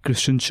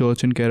Christian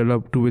church in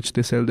Kerala, to which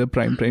they sell their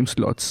prime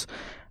slots.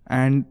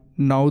 And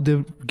now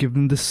they've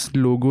given this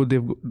logo.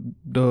 The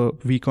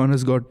VCon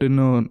has gotten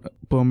a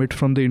permit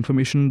from the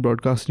Information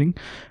Broadcasting,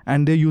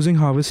 and they're using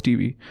Harvest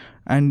TV.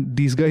 And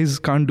these guys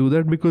can't do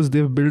that because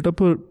they've built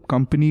up a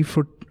company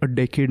for a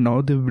decade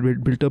now.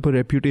 They've built up a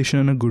reputation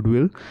and a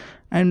goodwill.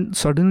 And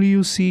suddenly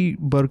you see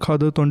Barkha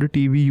Dutt on the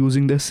TV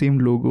using their same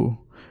logo,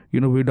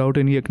 without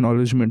any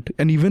acknowledgement.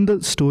 And even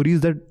the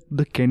stories that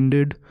the Ken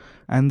did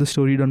and the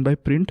story done by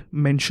Print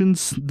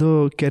mentions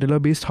the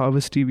Kerala-based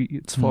Harvest TV,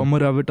 its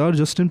former avatar,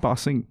 just in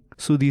passing.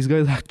 So these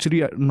guys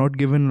actually are not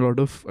given a lot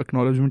of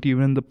acknowledgement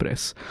even in the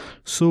press.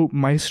 So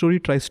my story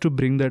tries to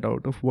bring that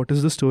out of what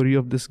is the story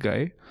of this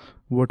guy,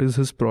 what is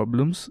his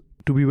problems.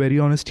 To be very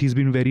honest, he's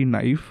been very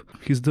naive.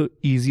 He's the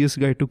easiest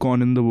guy to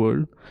con in the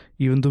world.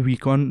 Even though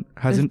VCon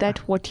hasn't... Is that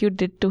what you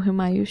did to him,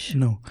 Ayush?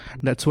 No.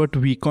 That's what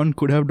VCon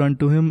could have done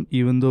to him,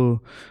 even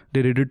though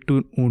they did it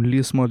to only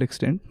a small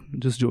extent.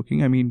 Just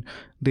joking. I mean,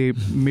 they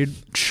made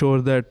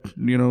sure that,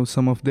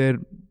 some of their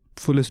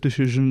foolish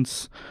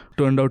decisions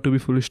turned out to be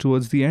foolish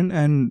towards the end.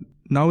 And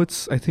now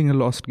it's, I think, a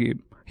lost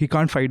game. He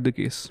can't fight the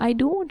case. I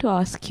do want to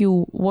ask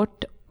you,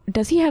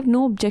 does he have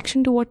no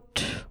objection to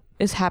what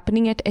is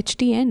happening at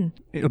HTN?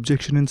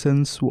 Objection in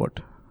sense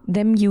what?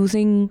 Them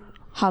using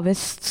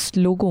Harvest's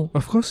logo.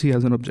 Of course he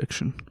has an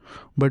objection.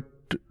 But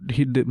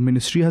the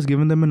ministry has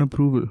given them an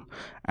approval.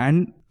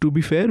 And to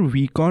be fair,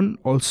 VCon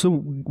also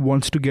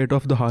wants to get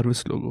off the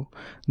Harvest logo.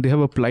 They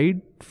have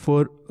applied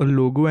for a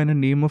logo and a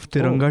name of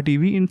Tiranga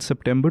TV in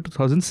September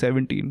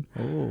 2017.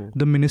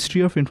 The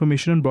Ministry of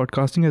Information and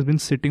Broadcasting has been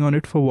sitting on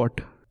it for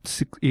what?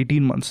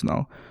 18 months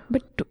now.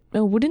 But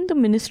wouldn't the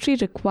ministry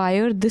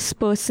require this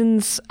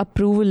person's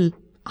approval,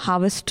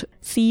 Harvest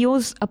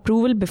CEO's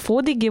approval,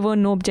 before they give a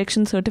no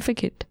objection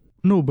certificate?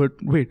 No, but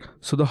wait.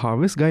 So the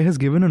Harvest guy has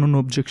given a no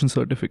objection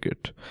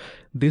certificate.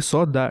 They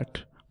saw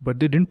that, but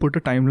they didn't put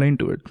a timeline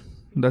to it.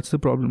 That's the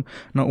problem.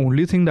 Now,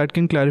 only thing that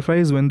can clarify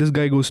is when this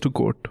guy goes to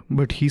court.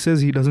 But he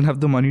says he doesn't have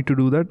the money to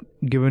do that,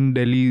 given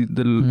Delhi,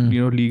 the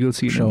legal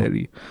scene in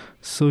Delhi.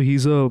 So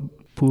he's a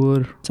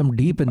poor. Some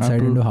deep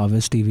insight into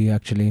Harvest TV,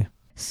 actually.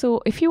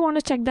 So if you want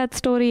to check that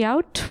story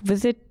out,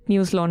 visit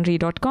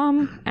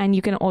newslaundry.com, and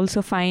you can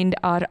also find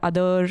our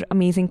other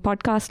amazing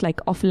podcasts like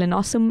Awful and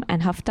Awesome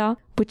and Hafta,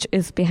 which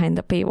is behind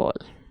the paywall.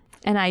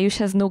 And Ayush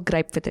has no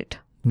gripe with it.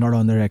 Not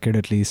on the record,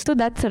 at least. So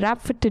that's a wrap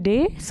for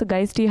today. So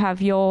guys, do you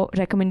have your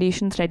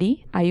recommendations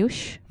ready?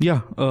 Ayush?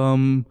 Yeah,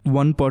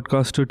 one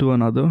podcaster to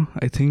another.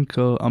 I think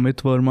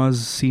Amit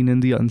Verma's Seen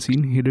in the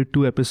Unseen. He did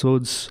 2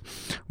 episodes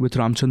with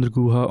Ramchandra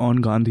Guha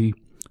on Gandhi.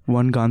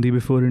 One Gandhi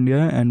before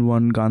India and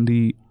one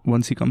Gandhi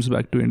once he comes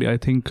back to India. I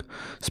think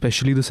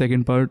especially the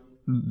second part,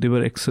 they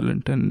were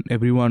excellent, and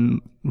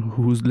everyone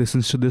who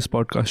listens to this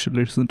podcast should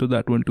listen to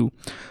that one too.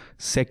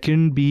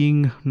 Second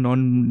being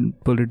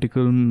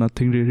non-political,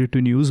 nothing related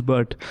to news,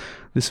 but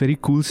this very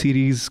cool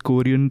series,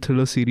 Korean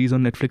thriller series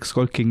on Netflix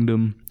called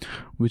Kingdom,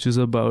 which is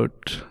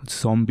about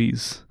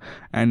zombies.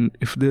 And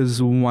if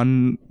there's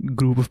one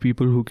group of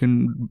people who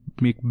can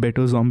make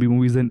better zombie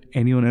movies than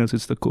anyone else,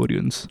 it's the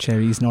Koreans.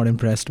 Cherry's not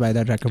impressed by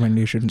that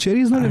recommendation.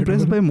 Cherry's not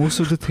impressed by most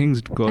of the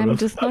things, Gaurav. I'm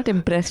just not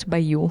impressed by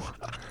you.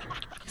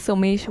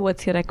 Somesh,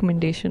 what's your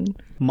recommendation?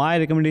 My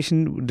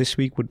recommendation this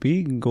week would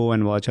be go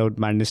and watch out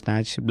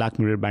Bandersnatch, Black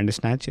Mirror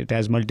Bandersnatch. It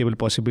has multiple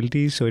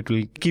possibilities, so it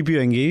will keep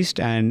you engaged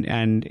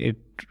and it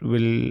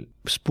will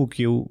spook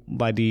you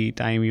by the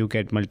time you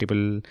get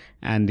multiple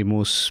and the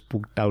most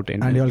spooked out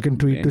ending. And y'all can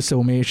tweet to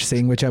Somesh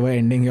saying whichever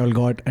ending y'all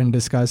got and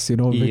discuss,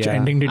 which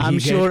ending did I'm he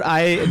sure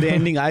get. the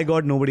ending I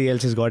got, nobody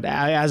else has got.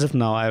 As of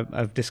now,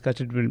 I've discussed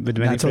it with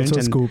many That's friends. also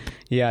a scoop.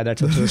 Yeah,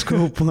 that's also a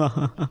scoop.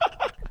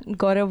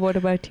 Gaurav, what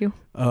about you?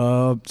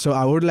 So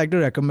I would like to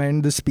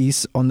recommend this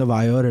piece on The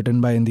Wire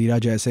written by Indira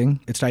Jaising.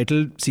 It's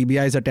titled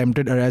CBI's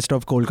attempted arrest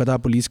of Kolkata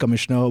Police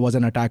Commissioner was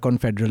an attack on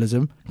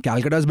federalism.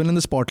 Calcutta has been in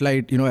the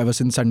spotlight, ever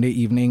since Sunday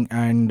evening,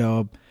 and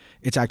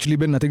it's actually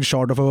been nothing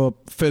short of a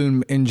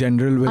film in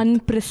general.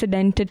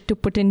 Unprecedented, to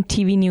put in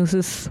TV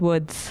News'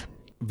 words.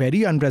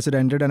 Very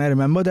unprecedented, and I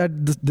remember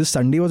that this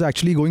Sunday was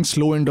actually going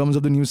slow in terms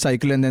of the news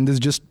cycle, and then this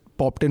just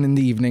popped in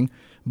the evening.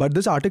 But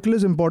this article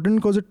is important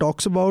because it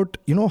talks about,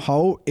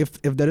 how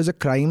if there is a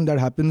crime that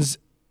happens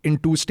in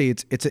 2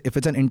 states, if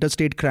it's an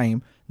interstate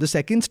crime, the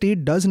second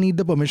state does need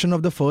the permission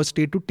of the first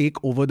state to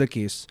take over the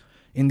case.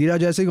 Indira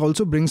Jaising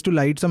also brings to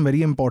light some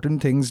very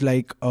important things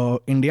like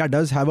India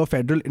does have a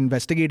federal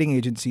investigating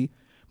agency,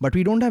 but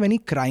we don't have any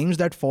crimes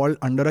that fall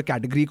under a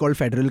category called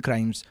federal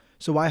crimes.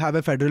 So why have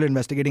a federal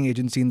investigating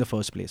agency in the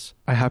first place?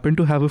 I happen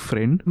to have a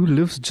friend who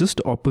lives just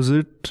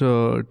opposite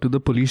to the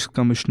police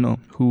commissioner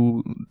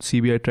who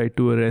CBI tried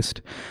to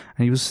arrest.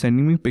 And he was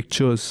sending me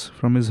pictures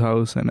from his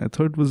house, and I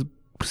thought it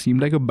seemed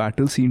like a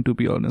battle scene, to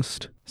be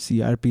honest.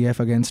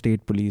 CRPF against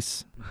state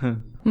police.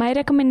 My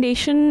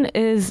recommendation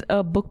is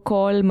a book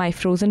called My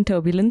Frozen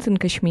Turbulence in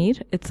Kashmir.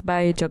 It's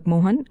by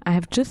Jagmohan. I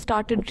have just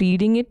started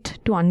reading it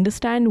to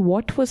understand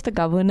what was the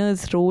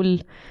governor's role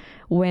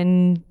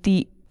when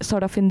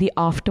in the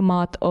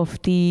aftermath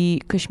of the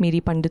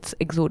Kashmiri Pandits'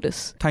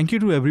 exodus. Thank you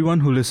to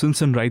everyone who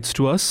listens and writes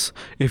to us.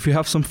 If you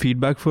have some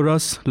feedback for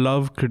us,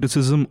 love,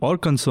 criticism or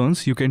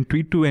concerns, you can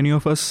tweet to any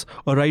of us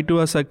or write to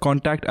us at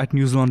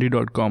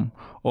contact@newslaundry.com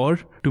or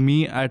to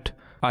me at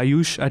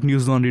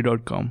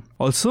ayush@newslaundry.com.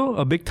 Also,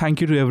 a big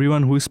thank you to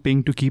everyone who is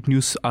paying to keep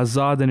news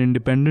azad and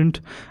independent,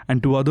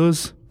 and to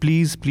others,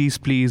 please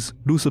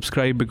do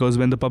subscribe, because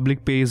when the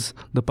public pays,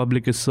 the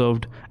public is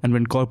served, and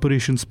when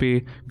corporations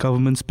pay,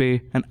 governments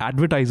pay, and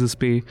advertisers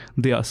pay,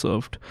 they are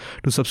served.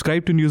 To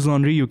subscribe to News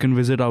Laundry, you can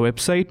visit our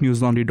website,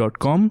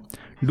 newslaundry.com.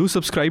 Do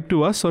subscribe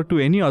to us or to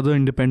any other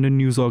independent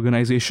news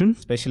organization,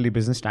 especially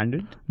Business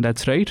Standard.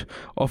 That's right,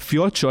 of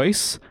your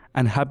choice,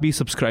 and happy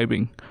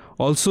subscribing.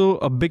 Also,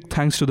 a big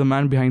thanks to the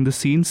man behind the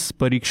scenes,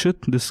 Parikshit.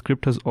 This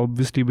script has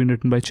obviously been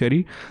written by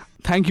Cherry.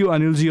 Thank you,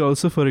 Anilji,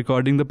 also for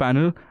recording the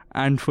panel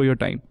and for your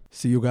time.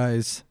 See you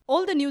guys.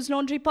 All the News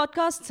Laundry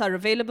podcasts are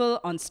available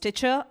on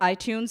Stitcher,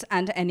 iTunes,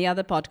 and any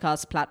other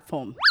podcast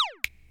platform.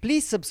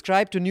 Please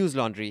subscribe to News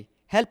Laundry.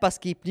 Help us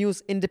keep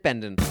news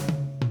independent.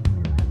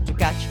 To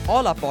catch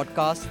all our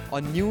podcasts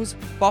on news,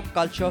 pop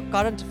culture,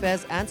 current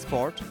affairs, and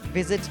sport,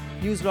 visit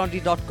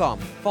newslaundry.com.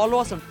 Follow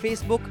us on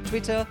Facebook,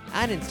 Twitter,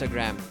 and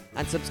Instagram,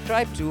 and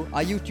subscribe to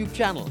our YouTube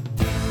channel.